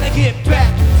 I gotta get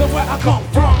back to where I come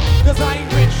from, cause I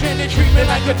ain't rich and they treat me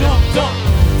like a dum-dum.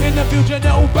 In the future,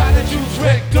 nobody choose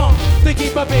red gum. They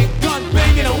keep a big gun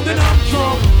banging on the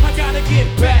drum. I gotta get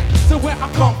back to where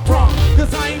I come from,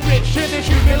 cause I ain't rich and they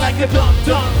treat me like a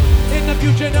dum-dum. In the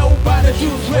future, nobody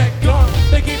choose red gun.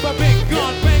 They keep a big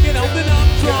gun banging on the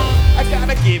drum. I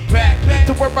gotta get back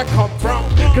to where I come from,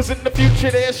 cause in the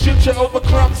future they'll shoot you over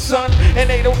crumbs, son, and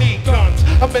they don't need guns.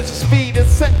 I measure speed in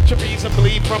centuries and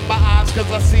bleed from my eyes, cause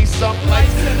I see some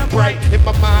lights bright in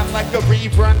my mind like a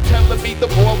rerun, telling me the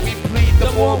more we bleed,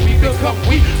 the more we become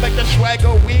weak. Like the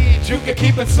swagger weed, you can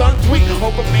keep it sun tweet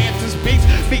over mantis beats.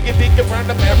 Being thinking around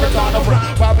the marathon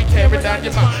around while we tearing down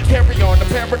your mind. Carry on the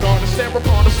paragon, the stare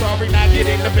upon the story. Now get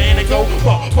in the van and go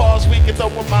balls we can throw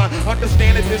in mind.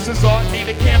 Understand that this is art, need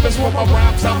a canvas for my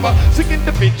rhymes. I'm a sick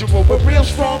individual with real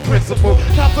strong principle.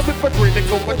 Not to be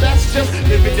critical, but that's just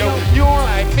living, yo. You don't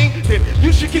like me, then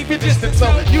you should keep your distance. So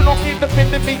you don't get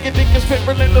offended me, you think it's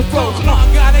fitful in the flows. I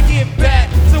gotta get back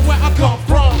to where I come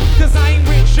from, cause I ain't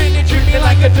rich and they treat me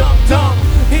like a dum-dum.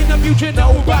 In the future,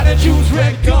 nobody choose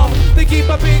red gum. They keep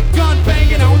a big gun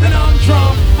banging on the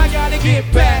drum. I gotta get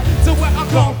back to where I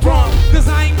come from, cause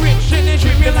I ain't rich and they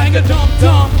treat me like a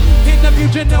dum-dum. In the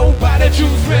future, nobody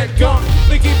choose red gum.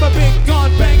 They keep a big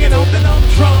gun banging on the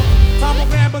drum. I'm a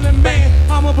rambling man,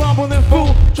 I'm a bumbling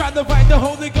fool. Tried to fight the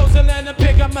Holy Ghost and let him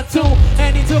pick up my tool.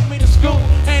 And he took me to school,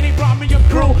 and he brought me a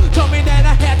crew. Told me that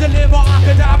I had to live or I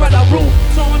could die by the rule.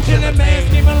 So I'm chilling, man,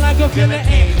 scheming like a villain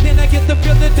ant. Then I get the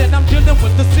feeling that I'm dealing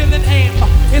with the ceiling ant.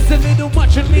 It's a little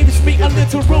much and leaves me a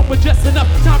little room, but just enough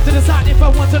time to decide if I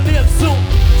want to live soon.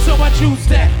 So I choose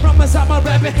that from inside my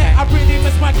rabbit hat. I really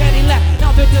miss my Cadillac.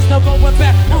 Now that there's no going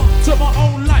back to my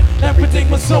own life. Everything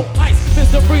was so ice.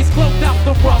 Mr. Breeze cloaked out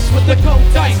the rust with the cold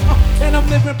dice. And I'm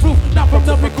living proof, not from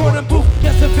the recording booth.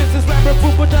 Yes, the business rapper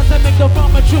proof, but doesn't make the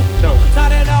farmer truth. No,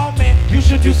 not at all, man. You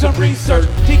should do some research.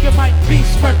 Think it might be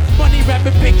smart. Money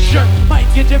rapping picture might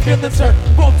get your feelings hurt.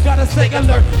 Both gotta stay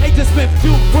alert. Ain't just Smith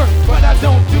do work, but I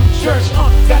don't do church.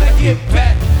 Gotta get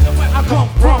back to where I come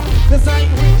from, cause I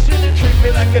ain't rich and they treat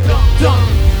me like a dum-dum.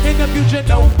 In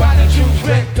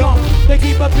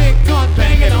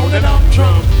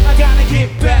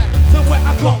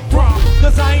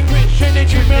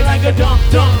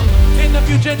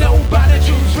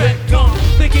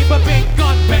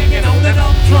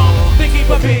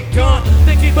big gun.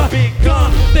 They keep a big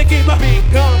gun. They keep a big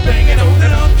gun banging on the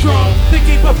dumb drum. They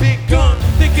keep a big gun.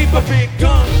 They keep a big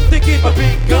gun. They keep a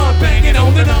big gun banging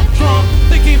on the dumb drum.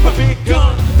 They keep a big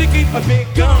gun. They keep a big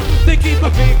gun. They keep a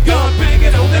big gun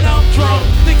banging on the dumb drum.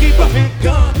 They keep a big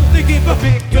gun. They keep a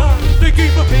big gun. They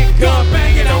keep a big gun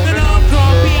banging on the dumb drum.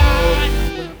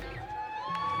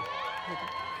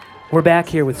 We're back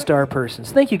here with Star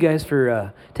Persons. Thank you guys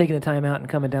for taking the time out and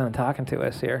coming down and talking to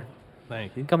us here.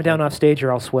 Thank you. Coming down off stage,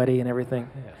 you're all sweaty and everything.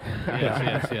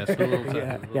 Yes. A little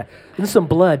time. Yeah. There's some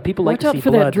blood. People like Watch to out see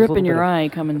for blood. that drip There's a in your little eye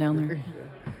coming down there.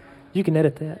 You can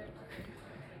edit that.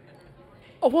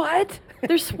 What?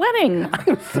 They're sweating.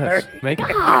 I'm sorry.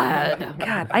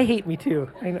 God, I hate me too.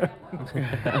 I know.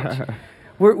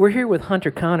 We're here with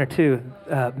Hunter Connor too,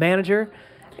 manager,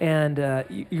 and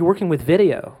you're working with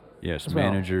video. Yes, as well.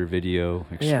 manager, video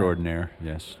extraordinaire.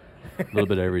 Yes, a little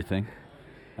bit of everything.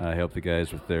 I help the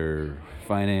guys with their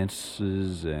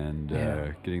finances and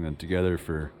getting them together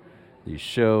for these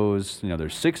shows. You know,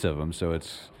 there's 6 of them, so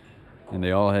and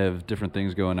they all have different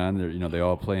things going on. They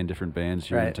all play in different bands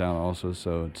here in town also.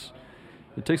 So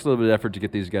it takes a little bit of effort to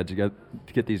get these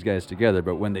guys together.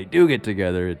 But when they do get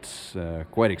together, it's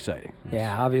quite exciting.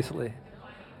 Yeah, obviously.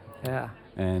 Yeah.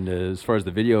 And as far as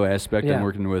the video aspect, I'm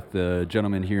working with a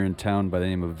gentleman here in town by the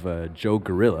name of Joe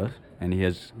Gorilla, and he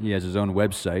has his own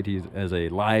website. He has a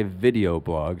live video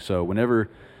blog. So whenever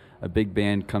a big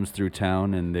band comes through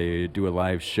town and they do a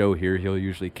live show here, he'll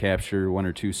usually capture 1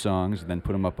 or 2 songs and then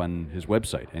put them up on his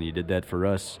website. And he did that for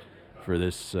us for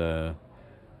this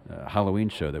Halloween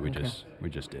show that we just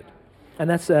did. And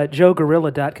that's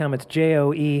joegorilla.com. It's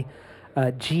JoeGuerilla.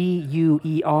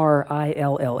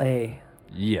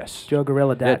 Yes.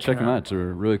 JoeGorilla.com. Yeah, check him out. It's a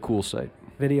really cool site.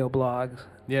 Video blogs.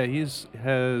 Yeah,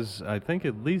 has I think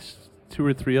at least 2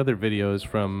 or 3 other videos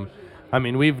from. I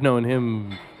mean, we've known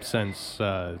him since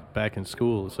back in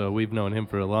school, so we've known him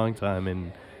for a long time,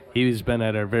 and he's been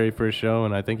at our very first show,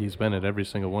 and I think he's been at every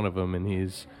single one of them, and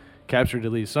he's captured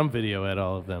at least some video at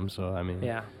all of them. So I mean,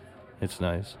 it's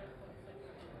nice.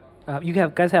 You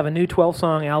guys have a new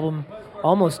 12-song album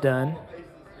almost done.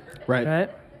 Right.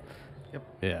 Yep.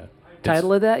 Yeah.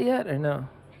 Title of that yet or no?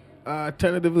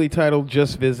 Tentatively titled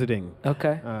 "Just Visiting."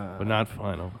 Okay. But not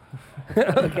final.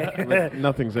 Okay.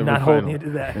 Nothing's ever not final holding you to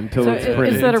that until it's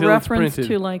printed. Is that a Until it's reference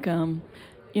printed. to like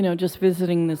just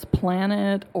visiting this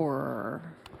planet or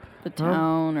the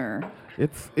town or?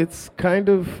 It's kind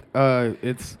of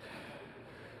It's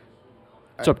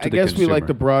up to I the guess we consumer. like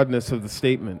the broadness of the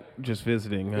statement, just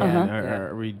visiting.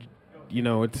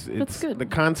 It's good. the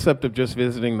concept of just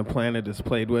visiting the planet is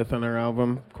played with on our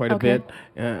album quite a bit,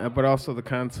 but also the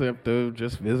concept of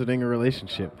just visiting a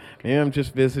relationship. Maybe I'm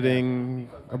just visiting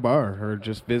a bar or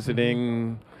just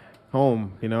visiting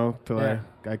home, till I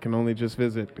can only just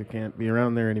visit. I can't be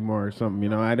around there anymore or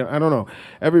something, I don't know.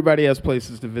 Everybody has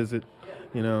places to visit,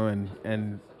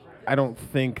 and I don't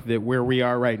think that where we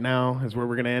are right now is where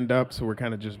we're going to end up, so we're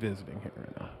kind of just visiting here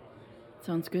right now.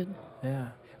 Sounds good.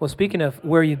 Yeah. Well, speaking of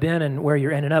where you've been and where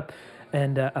you're ending up,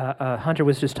 and Hunter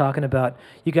was just talking about,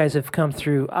 you guys have come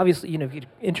through, obviously,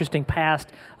 interesting past,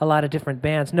 a lot of different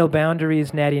bands. No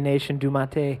Boundaries, Natty Nation,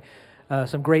 Dumate,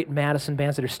 some great Madison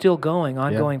bands that are still going,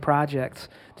 ongoing projects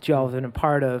that you all have been a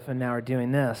part of and now are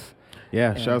doing this.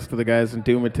 Yeah, shouts to the guys in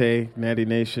Dumate, Natty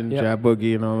Nation, Jab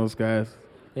Boogie, and all those guys.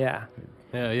 Yeah.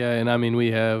 Yeah, and I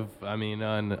mean,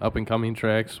 on up-and-coming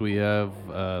tracks, we have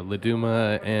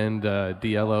Laduma and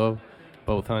DLO,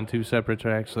 both on 2 separate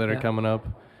tracks that are coming up.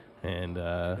 And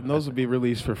those will be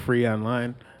released for free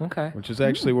online. Okay. Which is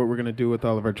actually what we're going to do with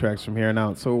all of our tracks from here on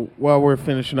out. So while we're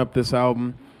finishing up this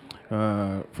album,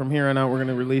 from here on out, we're going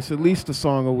to release at least a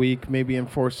song a week, maybe in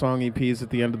 4-song EPs at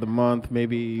the end of the month,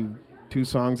 maybe 2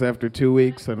 songs after 2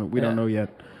 weeks. And we don't know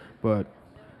yet. But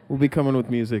we'll be coming with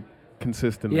music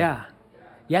consistently. Yeah.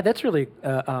 Yeah, that's really,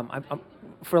 I'm,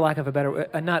 for lack of a better,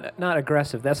 not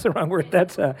aggressive. That's the wrong word.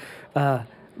 That's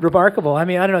remarkable. I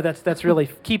mean, I don't know. That's really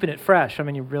keeping it fresh. I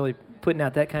mean, you're really putting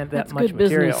out that That's much good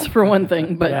material. business for one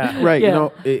thing, but right.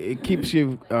 It keeps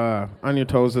you on your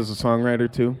toes as a songwriter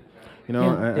too.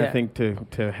 I think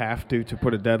to have to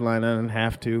put a deadline on and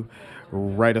have to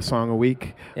write a song a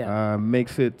week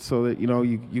makes it so that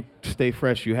you stay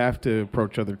fresh. You have to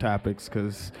approach other topics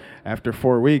because after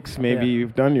 4 weeks, maybe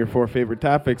you've done your 4 favorite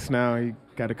topics. Now you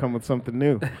got to come with something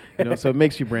new. So it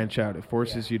makes you branch out. It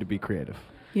forces you to be creative.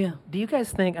 Yeah. Do you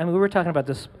guys think? I mean, we were talking about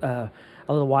this a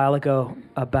little while ago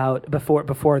about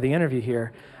before the interview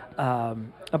here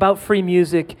about free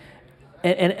music.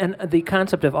 And the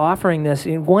concept of offering this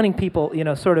and wanting people, you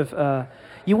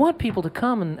want people to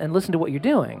come and listen to what you're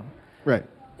doing. Right.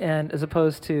 And as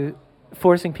opposed to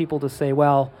forcing people to say,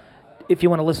 well, if you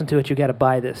want to listen to it, you got to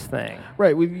buy this thing.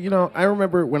 Right. I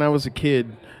remember when I was a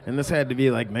kid, and this had to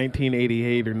be like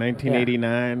 1988 or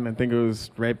 1989. I think it was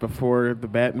right before the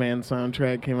Batman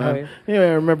soundtrack came out. Yeah. Anyway,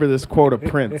 I remember this quote of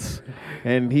Prince,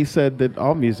 and he said that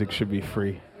all music should be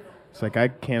free. It's like, I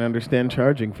can't understand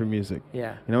charging for music.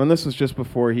 Yeah. And this was just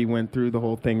before he went through the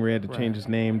whole thing where he had to change his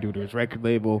name due to his record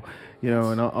label,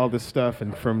 and all this stuff.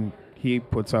 And he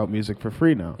puts out music for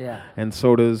free now. Yeah. And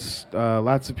so does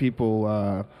lots of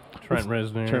people. Trent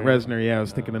Reznor. Trent Reznor, yeah. I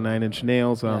was thinking of Nine Inch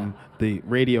Nails. The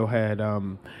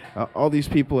Radiohead. All these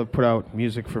people have put out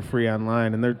music for free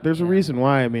online. And there's a reason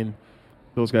why. I mean,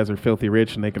 those guys are filthy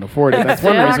rich and they can afford it. That's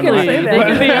one reason why. They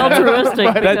can be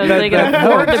altruistic because they can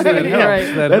afford to be.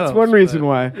 Right. That's one reason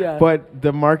why. Yeah. But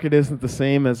the market isn't the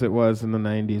same as it was in the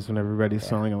 90s when everybody's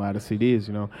selling a lot of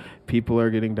CDs. People are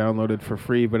getting downloaded for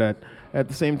free. But at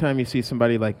the same time, you see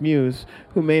somebody like Muse,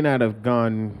 who may not have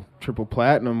gone triple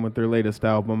platinum with their latest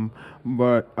album,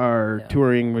 but are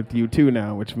touring with U2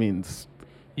 now, which means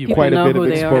quite a bit of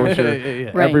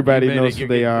exposure. Right. Everybody knows who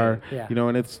they are, Yeah.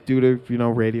 and it's due to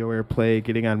radio airplay,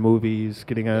 getting on movies,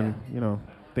 getting on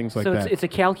things like that. So it's a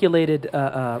calculated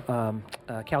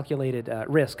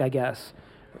risk, I guess.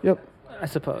 Yep. I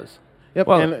suppose. Yep.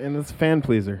 Well, and it's a fan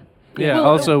pleaser. Yeah. Well,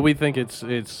 Also, we think it's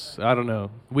I don't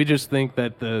know. We just think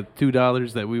that the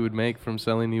 $2 that we would make from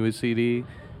selling you a CD,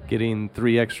 getting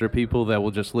 3 extra people that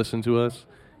will just listen to us.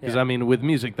 Because I mean, with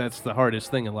music, that's the hardest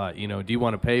thing a lot. Do you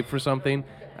want to pay for something?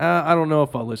 I don't know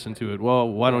if I'll listen to it. Well,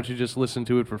 why don't you just listen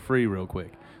to it for free real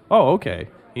quick? Oh, okay.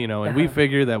 And we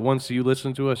figure that once you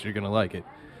listen to us, you're gonna like it.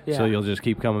 Yeah. So you'll just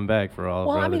keep coming back for all of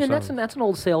our other and songs. that's an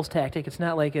old sales tactic. It's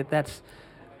not like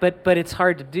but it's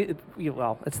hard to do.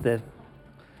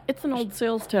 It's an old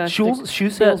sales tactic. Shoe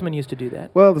salesmen used to do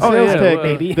that. Well, the sales tech,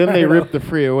 maybe. then they rip the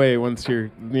free away once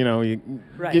you're,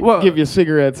 Right. give you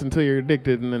cigarettes until you're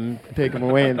addicted and then take them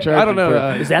away and charge I don't you know.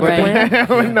 for it. Is that the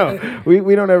plan? No,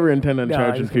 we don't ever intend on No,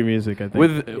 charging it's for music, I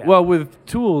think. With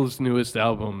Tool's newest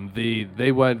album, they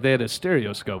had a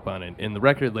stereoscope on it, and the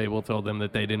record label told them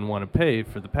that they didn't want to pay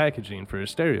for the packaging for a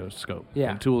stereoscope.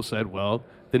 Yeah. And Tool said, well,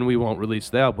 then we won't release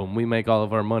the album. We make all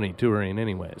of our money touring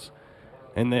anyways.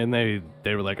 And then they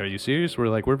were like, are you serious? We're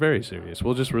like, we're very serious.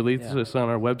 We'll just release this on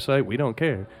our website. We don't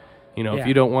care. If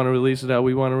you don't want to release it how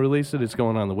we want to release it, it's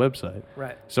going on the website.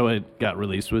 Right. So it got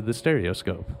released with the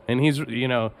stereoscope. And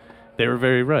they were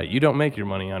very right. You don't make your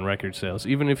money on record sales.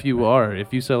 Even if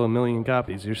if you sell 1 million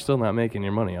copies, you're still not making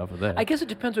your money off of that. I guess it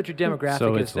depends what your demographic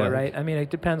So is, it's though, like- right? I mean, it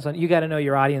depends on. You got to know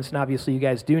your audience, and obviously, you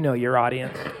guys do know your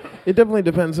audience. It definitely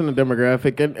depends on the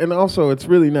demographic, and also it's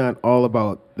really not all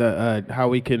about how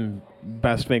we can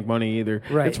best make money either.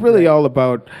 Right, It's really right. all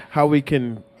about how we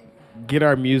can get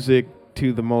our music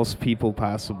to the most people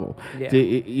possible. Yeah.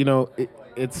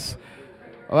 It's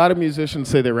a lot of musicians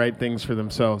say they write things for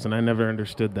themselves, and I never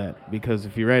understood that, because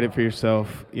if you write it for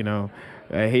yourself, I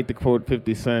hate to quote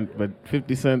 50 Cent, but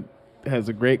 50 Cent has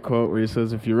a great quote where he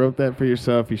says, if you wrote that for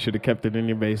yourself, you should have kept it in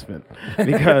your basement.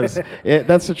 Because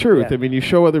that's the truth. Yeah. I mean, you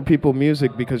show other people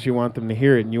music because you want them to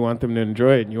hear it, and you want them to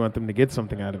enjoy it, and you want them to get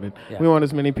something out of it. Yeah. We want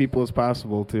as many people as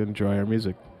possible to enjoy our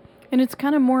music. And it's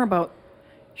kind of more about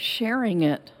sharing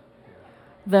it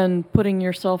than putting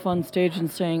yourself on stage and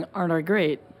saying, aren't I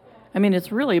great? I mean,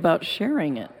 it's really about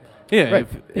sharing it. Yeah,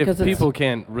 Right. Because if it's- people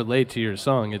can't relate to your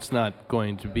song, it's not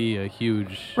going to be a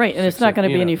huge Right, and it's not going to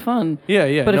you be know. any fun.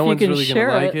 Yeah, But no if you one's can really share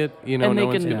gonna like it, it. and No they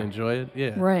one's can- gonna enjoy it.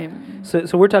 Yeah. Right. So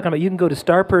we're talking about, you can go to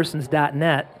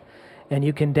starpersons.net, and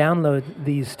you can download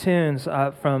these tunes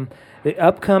from the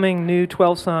upcoming new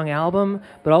 12-song album,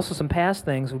 but also some past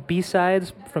things.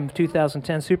 B-sides from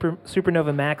 2010,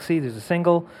 Supernova Maxi. There's a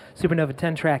single, Supernova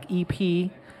 10-track EP,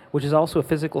 which is also a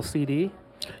physical CD.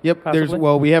 Yep, Possibly?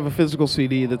 we have a physical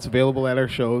CD that's available at our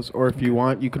shows, or if you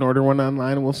want, you can order one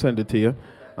online and we'll send it to you.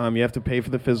 You have to pay for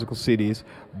the physical CDs,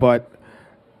 but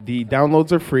the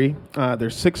downloads are free.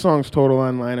 There's 6 songs total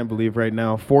online, I believe, right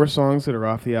now. 4 songs that are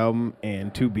off the album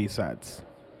and 2 B-sides.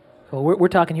 Well, we're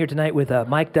talking here tonight with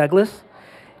Mike Douglas,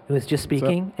 who was just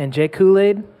speaking, and Jay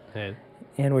Kool-Aid, Hey.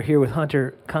 and we're here with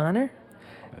Hunter Connor,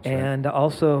 and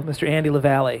also Mr. Andy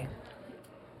LaValle,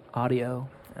 audio,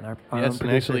 and our own Yes, and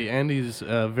producer. actually, Andy's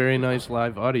very nice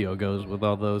live audio goes with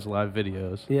all those live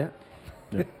videos. Yeah.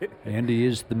 Andy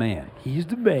is the man. He's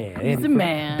the man. He's the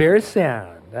man. Bear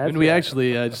Sound. That's And we right.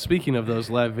 actually, speaking of those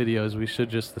live videos, we should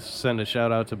just send a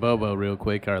shout out to Bobo real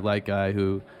quick, our light guy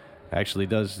who actually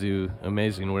does do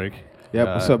amazing work. Yep,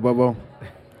 what's up, Bobo?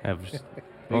 Have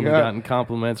only gotten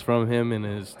compliments from him and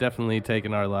has definitely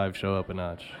taken our live show up a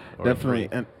notch. or Definitely.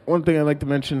 3. And one thing I'd like to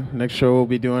mention, next show we'll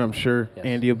be doing, I'm sure Yes.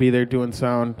 Andy will be there doing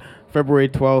sound, February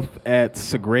 12th at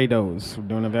Sagredo's. We're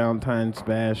doing a Valentine's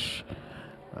bash.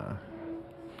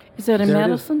 Is that in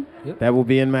Madison? Yep. That will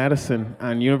be in Madison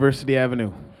on University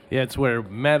Avenue. Yeah, it's where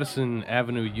Madison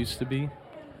Avenue used to be.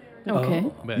 Okay.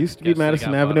 Used to be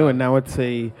Madison Avenue, and now it's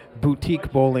a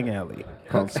boutique bowling alley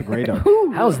called Segredo.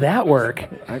 How's that work?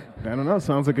 I don't know.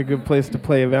 Sounds like a good place to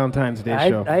play a Valentine's Day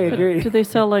show. I agree. Do they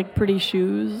sell like pretty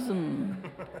shoes and?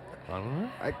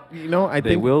 I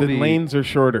think the lanes are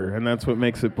shorter, and that's what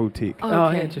makes it boutique.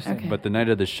 Oh, interesting. Okay. But the night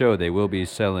of the show, they will be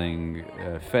selling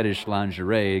fetish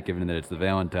lingerie, given that it's the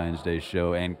Valentine's Day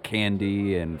show, and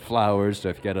candy and flowers. So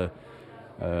if you got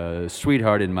a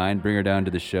sweetheart in mind, bring her down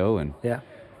to the show and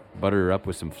butter her up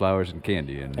with some flowers and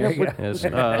candy. And hoping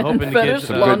to get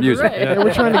some good music. Yeah,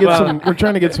 we're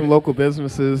trying to get some local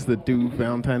businesses that do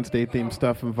Valentine's Day themed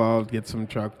stuff involved. Get some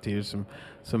chocolatiers, some.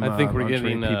 I think we're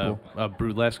getting people.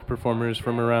 burlesque performers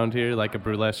from around here, like a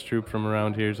burlesque troupe from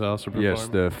around here is also performing. Yes,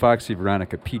 the Foxy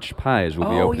Veronica Peach Pies will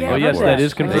be opening. Oh, yes, that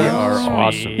is confirmed. They are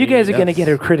awesome. You guys are going to get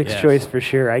a Critics' Choice for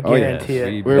sure. I guarantee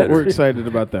it. We're excited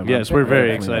about them. Yes, we're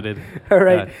very excited. All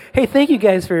right. Hey, thank you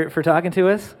guys for talking to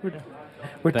us.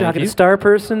 We're talking to Star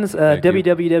Persons,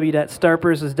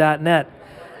 www.starpersons.net,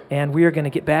 and we are going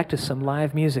to get back to some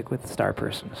live music with Star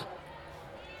Persons.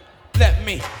 Let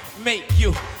me make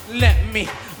you mannequin.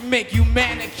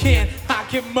 I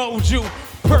can mold you,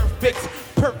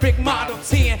 perfect model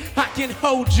 10. I can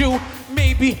hold you,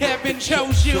 maybe heaven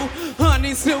chose you.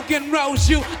 Honey, silk and rose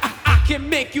you. I can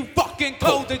make you fucking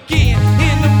cold again.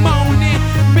 In the morning,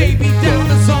 baby, down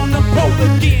is on the pole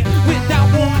again. Without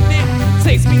warning,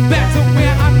 takes me back to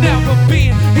where I've never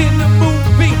been. In the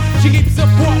movie, she keeps a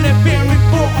bullet berry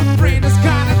for a friend. It's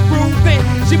kinda groovy.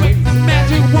 She makes the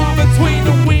magic wand between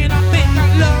the wind. I think I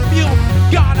love you,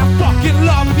 God, I fucking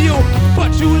love you.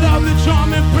 But you love the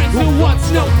charming prince who wants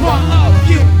no part of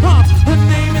you. Her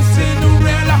name is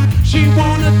Cinderella. She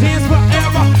wanna dance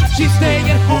forever. She stay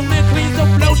at home and cleans the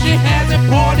floor. She hasn't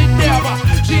partied never.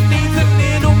 She needs a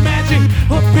little magic,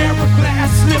 a pair of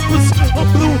glass slippers, a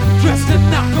blue dress to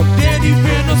knock up daddy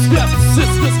and her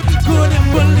stepsisters. Couldn't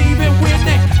believe it when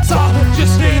they saw her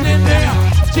just standing there.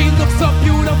 She looks so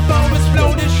beautiful,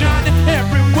 exploding, shining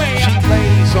everywhere. She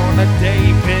lays on a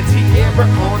day, Fenty ever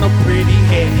on a pretty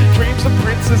head. Dreams of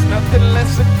princess, nothing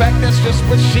less. In fact, that's just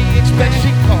what she expects.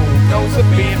 She cold, knows up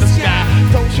in the sky.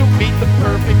 Don't you meet the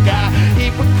perfect guy?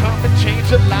 He would come and change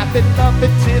her life and love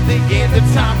it till the end of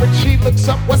time. When she looks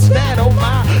up, what's that? Oh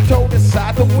my! Told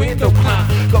inside the window, climb.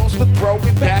 Goes with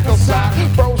throwing back outside.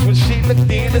 Froze when she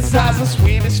looked in his eyes. The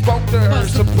sweetest spoke to her.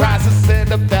 Surprises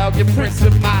said about your prince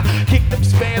of mine. Kingdom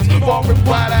spans far and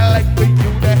wide. I like for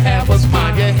you to have us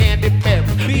mine. Your hand in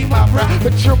marriage, be my bride.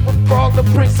 But you're with all the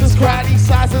princess cried. He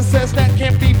sighs and says that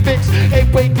can't be fixed. Hey,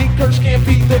 wait, the curse can't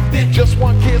be lifted. Just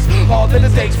one kiss. All that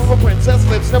it takes from a princess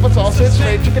lips. Never saw since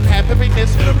straight. You can have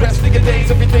happiness. Rest of your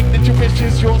days. Everything that you wish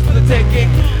is yours for the taking.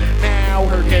 Now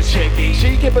her head shaking.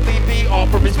 She can't believe the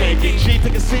offer is making. She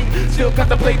took a seat, still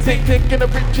contemplating, thinking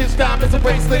of riches, diamonds, and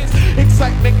bracelets.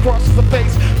 Excitement crosses her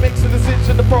face, makes a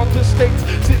decision to fall to states.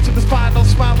 Sit to the final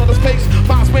smile on his face.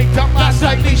 Miles waked up, eyes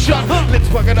tightly shut, lips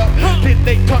bugging up. Then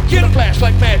they touch in a flash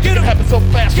like magic. It happened so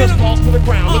fast, just falls to the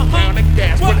ground. Look down and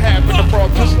gasp. What happened? The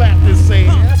frog just laughed and said,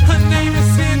 her name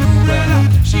is Cinderella.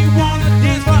 She wanna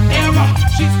dance forever.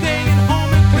 She's staying home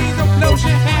and cleans the floor.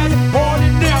 She has more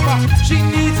than ever. She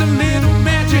needs a little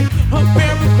magic. Her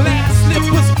pair of glass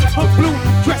slippers, her blue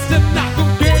dress to knock her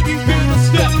baby with her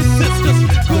stepsisters.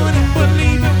 Couldn't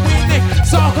believe it when they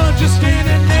saw her just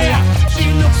standing there.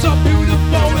 She looks so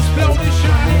beautiful, exploding,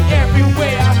 shining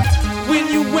everywhere. When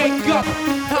you wake up,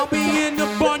 I'll be in the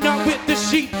barn yard with the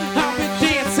sheep. I'll be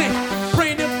dancing,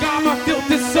 praying to God my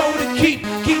filthy soul to keep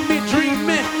me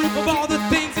dreaming of all the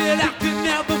things that I could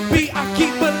never be. I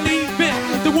keep believing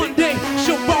that one day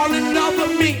she'll fall in love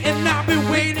with me, and I'll be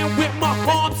waiting with my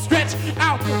arms stretched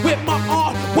out, with my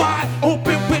arm wide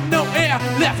open, with no air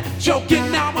left,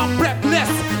 choking now I'm breathless.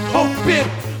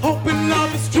 Hoping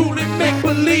love is truly make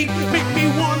believe. Make me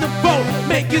wanna vote,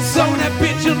 make it so that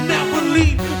bitch will never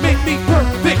leave. Make me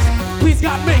perfect, please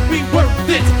God, make me worth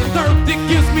it. The earth that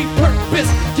gives me purpose,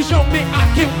 to show me I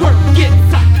can work it.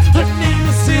 Her name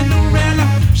is Cinderella,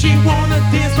 she wanna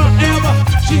dance forever.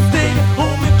 She stays at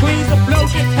home and cleans the floor,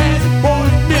 she has it more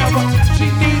than ever. She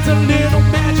needs a little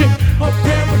magic, a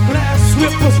pair of glass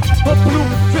slippers, a blue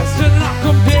dress to knock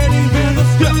them dead, even the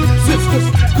stepsisters.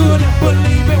 Couldn't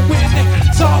believe it when they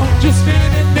saw her just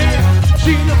standing there.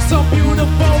 She looks so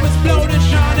beautiful, exploding,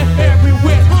 shining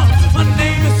everywhere. Her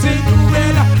name is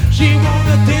Cinderella, she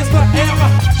wanna dance forever.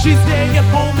 She stays at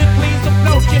home and cleans the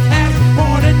floor, she has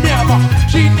more than ever.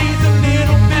 She needs a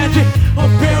little magic, a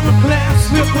pair of glass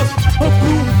slippers, a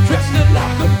blue dress to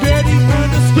knock her dead,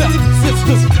 even the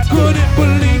stepsisters. Couldn't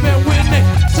believe it when they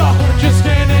saw her just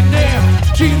standing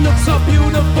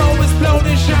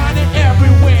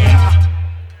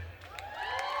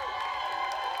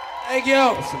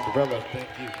Thank you. Cinderella, thank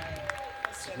you.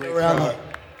 Cinderella.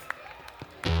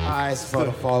 Eyes for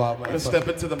the fallout. Let's step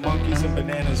into the monkeys and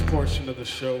bananas portion of the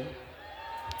show.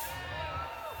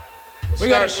 We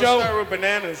got a show. We'll start with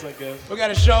bananas, I guess. We got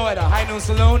a show at a High Noon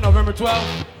Saloon, November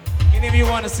 12th. Any of you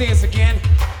want to see us again?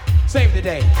 Save the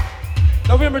date.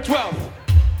 November 12th.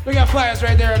 We got flyers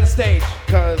right there on the stage.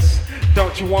 Cause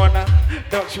don't you wanna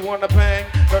bang?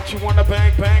 Don't you wanna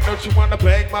bang, bang? Don't you wanna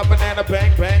bang my banana,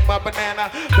 bang my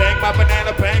banana, bang my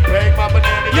banana, bang my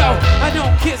banana. Yo, I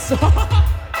don't kiss her.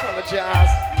 Apologize.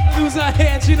 Lose her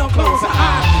head, she don't close her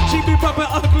eyes. She be bumping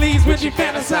uglies when she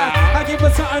fantasize. I give her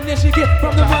something that she get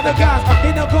from the other guys.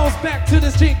 It now goes back to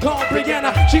this chick called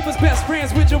Brianna. She was best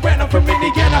friends with Joanna from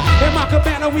Indiana. In my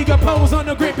cabana, we got pose on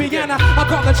the great piano. I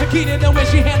call her Chiquita the way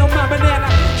she handle my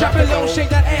banana. Drop it low, shake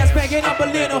that ass, bag it up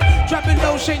a little. Drop it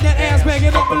low, shake that ass, bag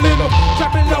it up a little.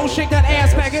 Drop it low, shake that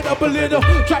ass, bag it up a little.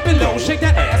 Drop it low, shake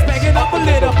that ass, bag it up a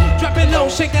little. Drop it low,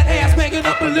 shake that ass, bag it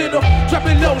up a little. Drop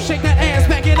it low, shake that ass,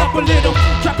 bag it up a little.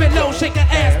 Drop it low, shake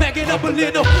that ass, back it up a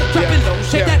little. Drop it low,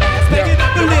 shake that ass, back it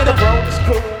up a little. The road is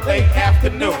cool, late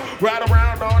afternoon. Ride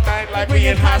around all night like we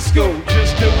in high school.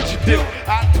 Just do what you do,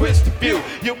 I twist the view.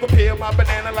 You can peel my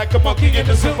banana like a monkey in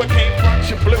the zoo. I came from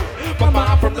your blue. My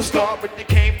mind from the start, when you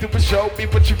came through and showed me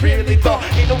what you really thought.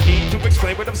 Ain't no need to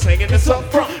explain what I'm saying, it's up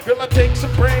front. Girl, I take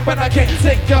some brain, but I can't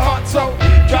take your heart. So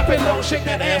drop it low, shake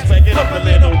that ass, back it up a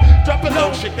little. Drop it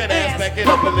low, shake that ass, back it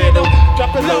up a little.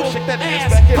 Drop it low, shake that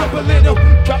ass, back it up a little.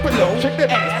 Drop it low, shake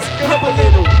that ass, back it up a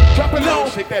little. Drop it low,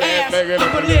 shake that ass, back it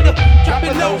up a little. Drop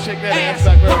it low, shake that ass,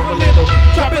 back it up a little.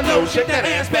 Drop it low, shake that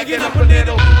ass, back it up a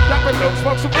little. Drop it low,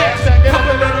 smoke some gas, back it up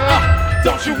a little.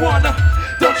 Don't you wanna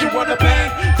bang?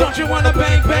 Don't you wanna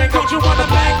bang, bang? Don't you wanna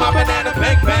bang my banana,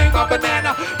 bang, bang my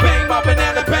banana, bang my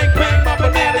banana, bang, bang my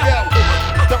banana.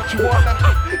 Don't you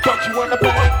wanna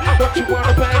bang? Don't you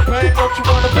wanna bang, bang? Don't you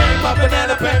wanna bang my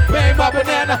banana, bang, bang my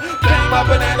banana, bang my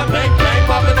banana, bang, bang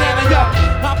my banana. Yo,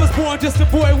 I was born just a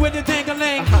boy with a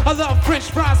dang-a-lang. I love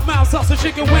French fries, mild sauce, and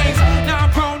chicken wings. Now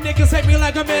I'm grown, niggas hate me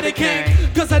like I'm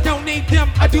American. Cause I don't need them,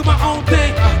 I do my own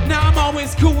thing. Now I'm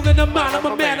always cool in the mind of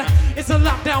a manner. It's a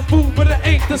lockdown food, but it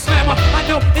ain't the slammer. I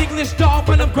know English dog,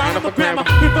 but I'm grinding my grammar.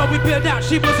 Before we build out,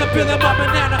 she was a peeling my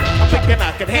banana. I'm thinking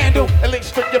I can handle at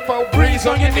least 3 or 4 breeze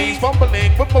on your knees,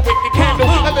 fumbling with my wicked candle.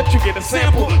 I let you get a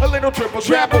sample, a little triple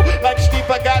trapple. Like Steve,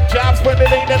 I got jobs, but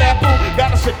it ain't an apple.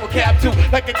 Got a simple cap too,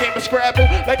 like a game of Scrabble.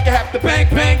 Like you have to bang,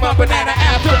 bang my banana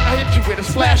after. I hit you with a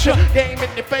slasher, game in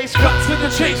your face, cuts to the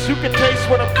chase. You can taste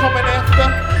what I'm coming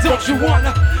after. Don't you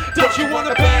wanna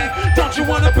bang? Don't you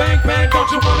wanna bang, bang? Don't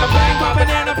you wanna bang my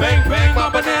banana, bang, bang my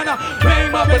banana,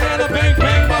 bang my banana, bang,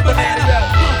 bang my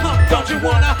banana. Don't you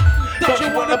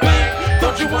wanna bang?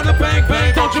 Don't you wanna bang,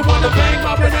 bang? Don't you wanna bang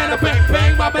my banana, bang,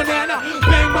 bang my banana,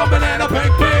 bang my banana,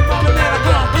 bang, bang my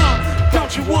banana.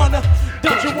 Don't you wanna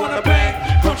bang?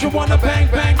 Don't you wanna bang,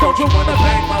 bang? Don't you wanna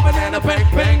bang my banana, bang,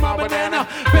 bang my banana,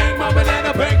 bang my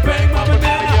banana, bang, bang my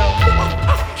banana.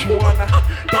 Don't you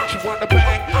wanna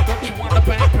bang? Don't you wanna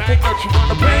bang, bang? Don't you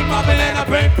wanna bang my banana,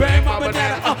 bang, bang my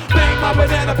banana, bang my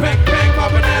banana, bang, bang my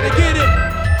banana. Get it?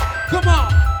 Come on.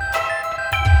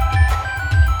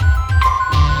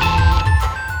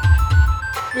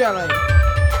 We got like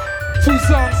 2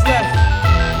 songs left.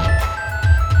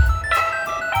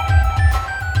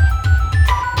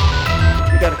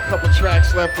 We got a couple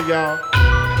tracks left for y'all.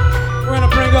 We're gonna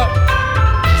bring up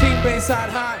Team Bayside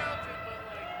High.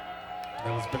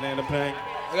 That was Banana Bang.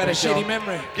 I got a shitty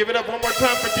memory. Give it up one more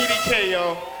time for DDK,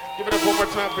 y'all. Give it up one more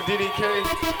time for DDK.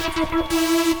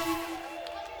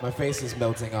 My face is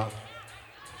melting off.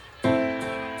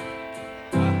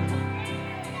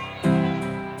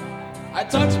 I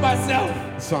touch myself.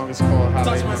 The song is called I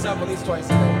touch myself at least twice a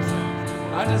day.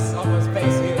 I just almost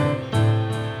face here.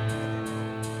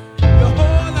 Your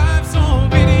whole life's on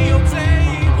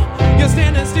videotape. You're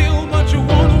standing still, but you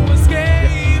want to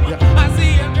escape. I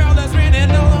see a girl that's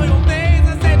written all on your face.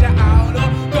 I said you're out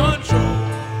of control.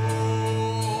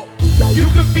 You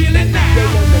can feel it now.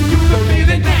 You can feel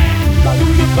it now.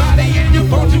 Through your body and your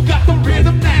bones, you got the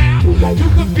rhythm now. You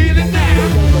can feel it now.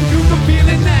 You can feel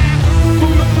it now.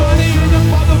 Through your body and your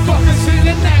motherfucking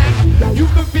ceiling now. You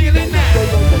can feel it now.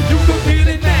 You can feel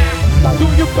it now.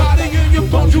 Through your body and your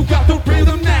bones, you got the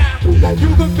rhythm now.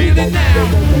 You can feel it now.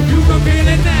 You can feel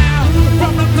it now.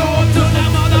 From the floor to the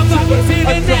motherfucking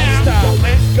ceiling now. Stop,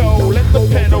 let go, let the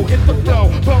pedal hit the flow.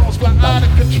 Balls fly out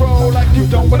of control like you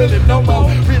don't wanna live no more.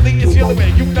 Really, it's the only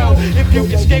way you know. If you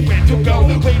escape, where to go?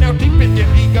 Way down deep in your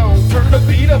ego. Turn the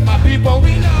beat up, my people.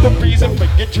 the reason for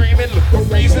your dreaming. Look for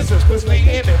reasons, especially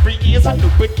in every year's a new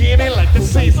beginning, like the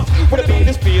seasons. What I mean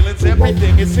is feelings,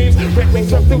 everything it seems. Break me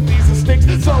up through these instincts.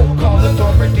 So call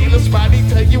authority, let Spidey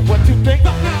tell you what to think.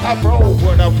 I roll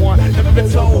what I want, never been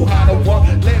told how to walk.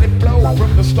 Let it flow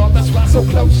from the start, that's why so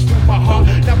close to my heart.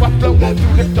 Now I flow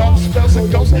through the dark spells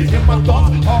and ghosts in my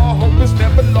thoughts. All hope is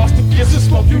never lost. If years of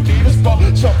smoke, you need a spark.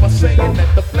 So I'm saying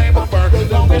that the flame will burn. As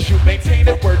long as you maintain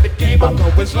it, word the game I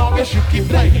know. As long as you keep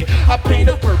playing, I paint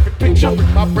a perfect picture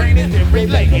in my brain and then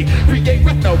relay it. Create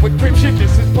with no encryption.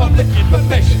 This is public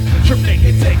information.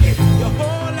 Triplicate it, take it. Your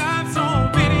whole life's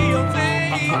on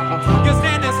videotape. You're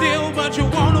standing still, but you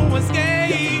want to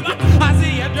escape. I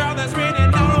see a girl that's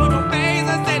written all on your face.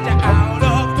 I said you're out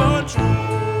of control.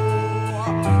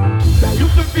 You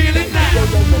can feel it now.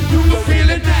 You can feel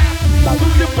it now.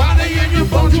 Through your body and your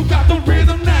bones, you got the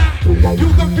rhythm now. You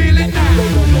can feel it now.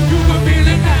 You can feel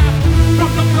it now.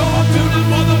 From the floor to the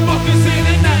motherfucking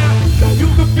ceiling now. You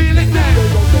can feel it now.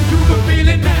 You can feel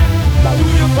it now.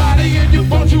 Through your body and your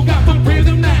bones, you got the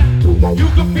rhythm now. You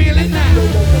can feel it now.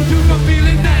 You can feel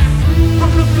it now.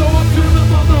 From the floor to the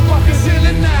motherfucking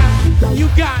ceiling now. You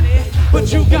got it,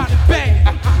 but you got it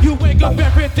bad. You wake up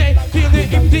every day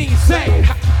feeling empty and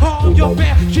sad. All your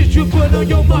bad shit you put on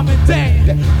your mom and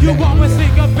dad. You always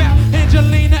think about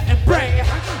Angelina and Brad.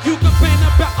 You complain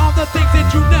about all the things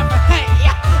that you never had.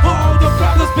 All your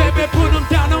problems, baby, put them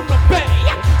down on the bed.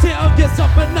 Tell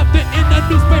yourself nothing in the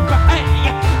newspaper, hey.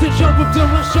 To show up to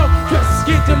a show, dress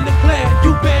scantily clad.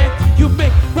 You beg, you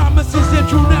make promises that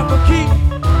you never keep.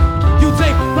 You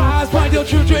take rides while your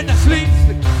children are asleep.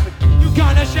 You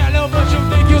kinda shallow, but you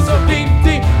think you're so deep,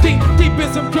 deep, deep, deep in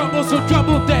some trouble, so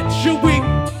trouble that you weak.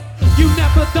 You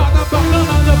never thought about none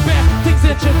of the bad things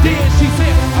that you did. She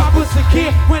said, I was a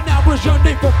kid when I was your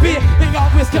name for beer. They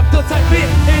always kept the tight bit,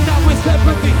 and always slept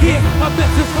with the hit. A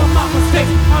message for my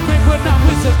mistakes. I made when I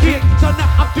was a kid, so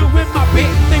now I'm doing my bit.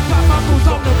 They fly my moves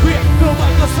on the grid. Feel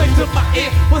like a slave to my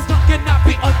ear. What's not gonna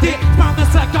be a dick?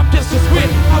 Promise like I'm just a squid.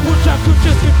 I wish I could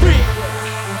just be free.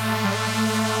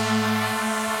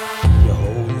 Your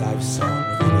whole life's on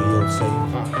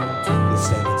videotape. You're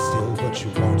standing still, but you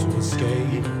want to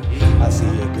escape. I see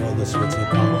a girl that's written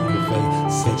all on your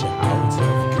face. Said you're out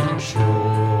of control.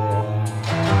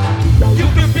 You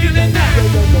can feel it now.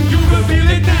 You can feel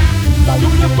it now.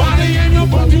 Through your body and your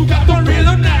bones, you got the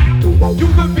rhythm now. You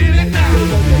can feel it now.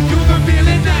 You can feel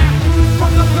it now.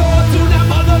 From the floor to that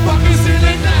motherfucking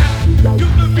ceiling now. You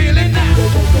can feel it now.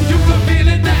 You can feel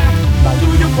it now.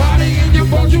 Through your body and your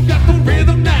bones, you got the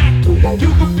rhythm now.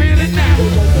 You can feel it now.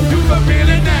 You can feel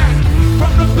it now.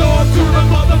 From the floor to the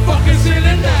motherfucking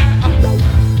ceiling now.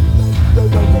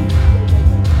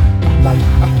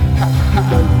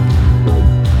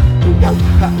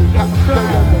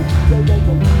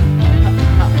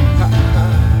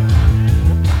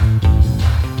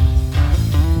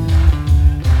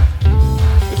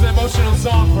 It's an emotional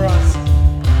song for us.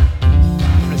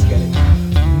 Let's get it.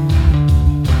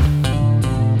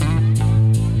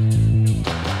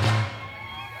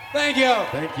 Thank you.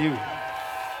 Thank you.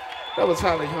 That was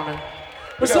Holly Hunter.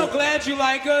 We're so glad you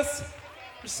like us.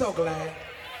 We're so glad.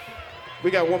 We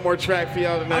got one more track for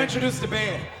y'all tonight. I'll introduce the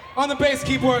band. On the bass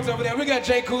keyboards over there, we got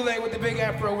Jay Kool-Aid with the big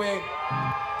afro wig.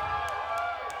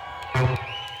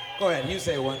 Go ahead, you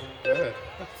say one. Go ahead.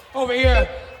 Over here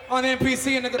on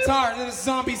MPC and the guitar, in the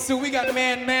zombie suit, we got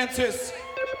Man Mantis.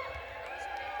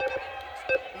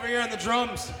 Over here on the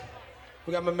drums,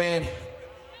 we got my man.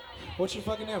 What's your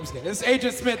fucking name? I'm just kidding. This is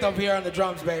Agent Smith over here on the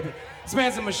drums, baby. This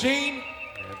man's a machine.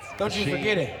 Don't you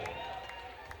forget it.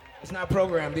 It's not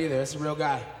programmed either. It's a real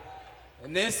guy.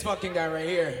 And this fucking guy right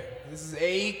here, this is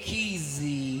A.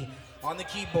 Keezy on the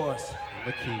keyboards. On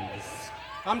the keys.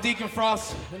 I'm Deacon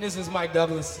Frost, and this is Mike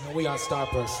Douglas, and we are Star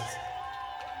Persons.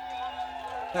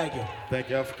 Thank you. Thank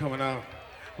y'all for coming out.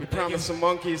 We promised some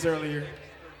monkeys earlier,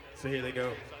 so here they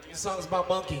go. This song's about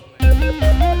monkey. That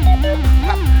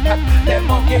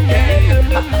monkey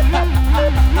game.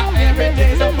 Every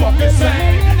day's a fucking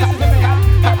same.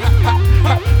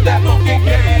 That monkey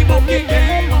game, monkey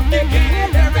game, monkey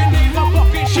game. Every day's a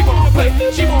fucking. She wanna play,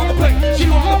 she wanna play, she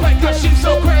wanna play, 'cause she's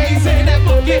so crazy. That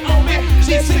monkey on me,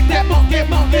 she sick. That monkey,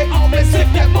 monkey on me, sick.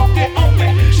 That monkey on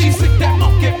me, she sick. That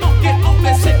monkey, monkey on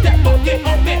me, sick. That monkey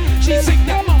on me, she sick.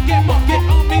 That monkey, monkey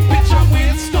on me, bitch. I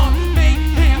win stomp,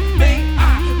 mayhem, may I,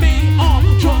 may on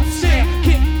drum set,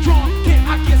 kick drum, can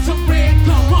I get some red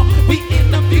gum? We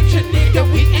in the future, nigga,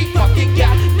 we ain't fucking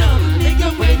got none.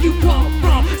 Nigga, where you come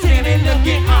from? Standing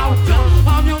looking all dumb.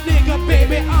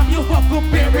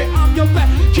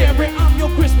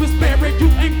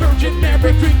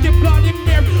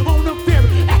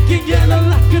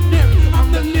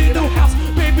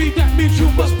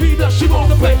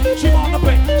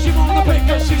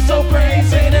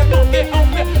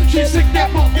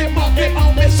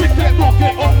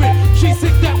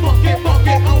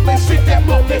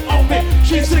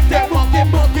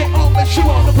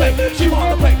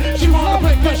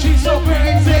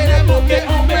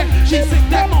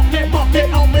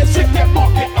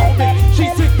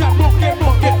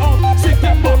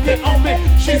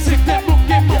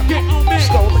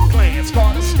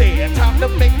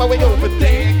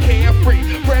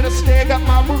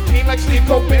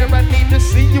 so bare, I need to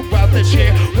see you out the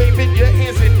chair, waving your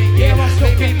hands in the air.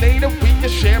 Maybe later we can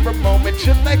share a moment.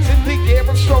 Your legs in the air,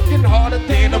 I'm stroking harder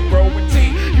than a growing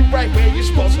tea. You right where you're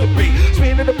supposed to be,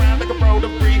 spinning around like a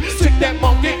rotary. Stick that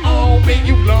monkey on me,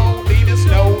 you lonely, there's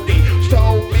no need.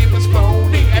 Told me was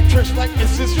phony at church like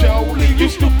Mrs. Jolie.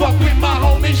 Used to fuck with my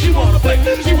homies. She wanna play,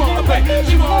 she wanna play,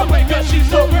 she wanna play, cause she's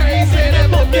so crazy. That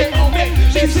monkey on me,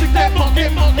 she sick that monkey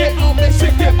on me,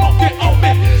 sick that monkey on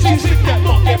me. She sick that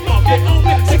monkey on me,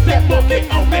 sick that monkey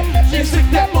on me. She sick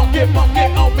that monkey on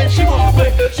me. She wanna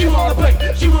play, she wanna play,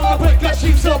 she wanna play, cause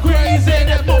she's so crazy.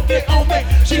 That monkey on me,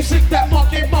 she sick that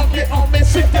monkey on me,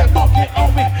 sick that monkey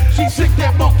on me. She sick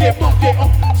that monkey on,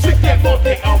 sick that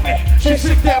monkey on me. She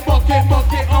sick that monkey on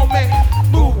me.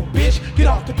 Move, bitch, get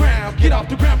off the ground,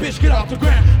 bitch, get off the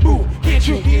ground. Move, can't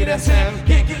you hear that sound?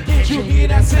 Can't you hear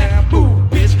that sound? Move,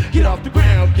 bitch, get off the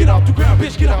ground,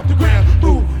 bitch, get off the ground.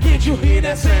 Move, can't you hear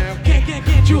that sound?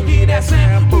 Can't you hear that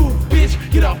sound? Move, bitch,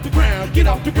 get off the ground,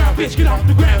 bitch, get off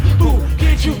the ground. Move,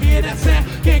 can't you hear that sound?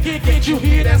 Can't you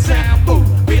hear that sound? Move,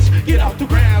 bitch, get off the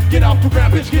ground,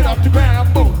 bitch, get off the ground.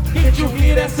 Move, can't you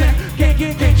hear that sound? Can't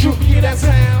you hear that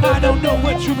sound? I don't know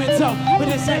what you've been told, but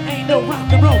this ain't no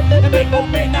rock and roll. It may or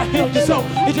may not heal your soul.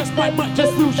 It just might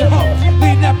just lose your hope.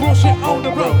 Leave that bullshit on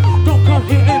the road. Don't come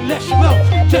here unless you know.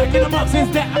 Jacking them up since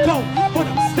that I go. Hold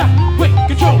up, stop, wait,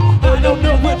 control. I don't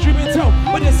know what you've been told,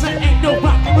 but this ain't no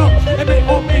rock and roll. It may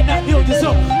or may not heal your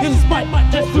soul. It just might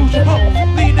just lose your hope.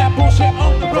 Leave that bullshit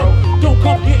on the road. Don't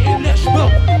come here unless you know.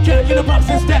 Jacking them up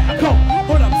since that I go.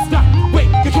 Hold up, stop, wait,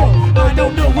 control. I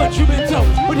don't know what you've been told,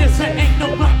 but this ain't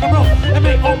no rock and roll. It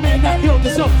may or may not heal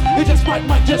your soul. It just might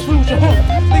just lose your hope.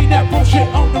 Leave that bullshit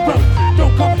on the road.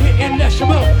 Don't come here unless you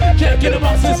know. Jacking them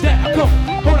up since that I go.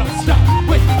 Hold up, stop,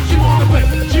 wait. She wanna play,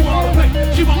 she wanna play,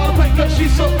 she wanna play, cause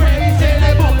she's so crazy.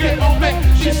 That monkey on me,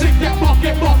 she sick that monkey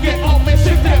on me,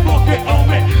 sick that monkey on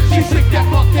me. She sick that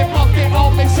monkey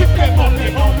on me, sick that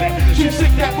monkey on me. She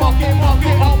sick that monkey on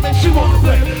me. She wanna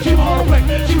play, she wanna play,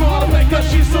 she wanna play, cause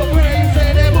she's so crazy.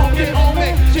 That monkey on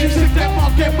me, she sick that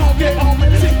monkey on me,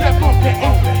 sick that monkey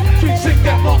on me. She sick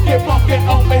that monkey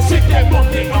on me, sick that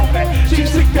monkey on me. She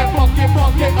sick that monkey on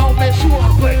me. She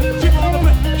wanna play, she wanna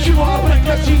play, she wanna play,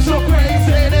 cause she's so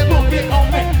crazy. That monkey on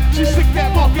me, she sick that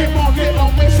monkey on me,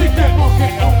 sick that monkey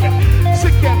on me.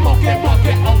 Sick that monkey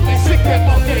on me, sick that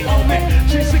monkey on me.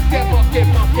 She sick that monkey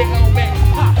on me.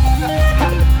 Ha ha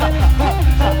ha ha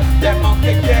ha. That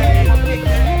monkey game,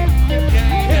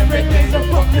 everything's a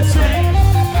fucking same.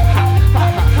 Ha ha ha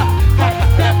ha ha.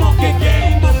 That monkey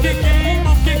game,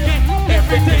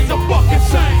 everything's a fucking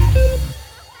same.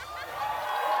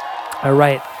 All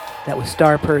right, that was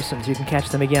Star Persons. You can catch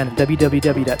them again at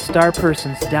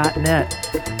www.starpersons.net.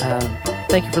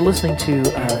 Thank you for listening to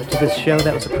this show.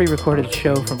 That was a pre-recorded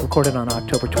show recorded on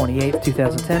October 28th,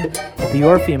 2010 at the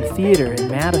Orpheum Theater in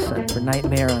Madison for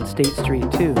Nightmare on State Street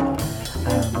 2. You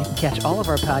can catch all of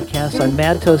our podcasts on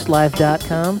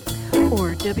madtoastlive.com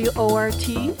or WORT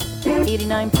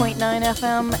 89.9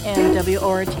 FM and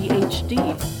WORT HD.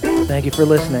 Thank you for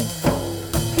listening.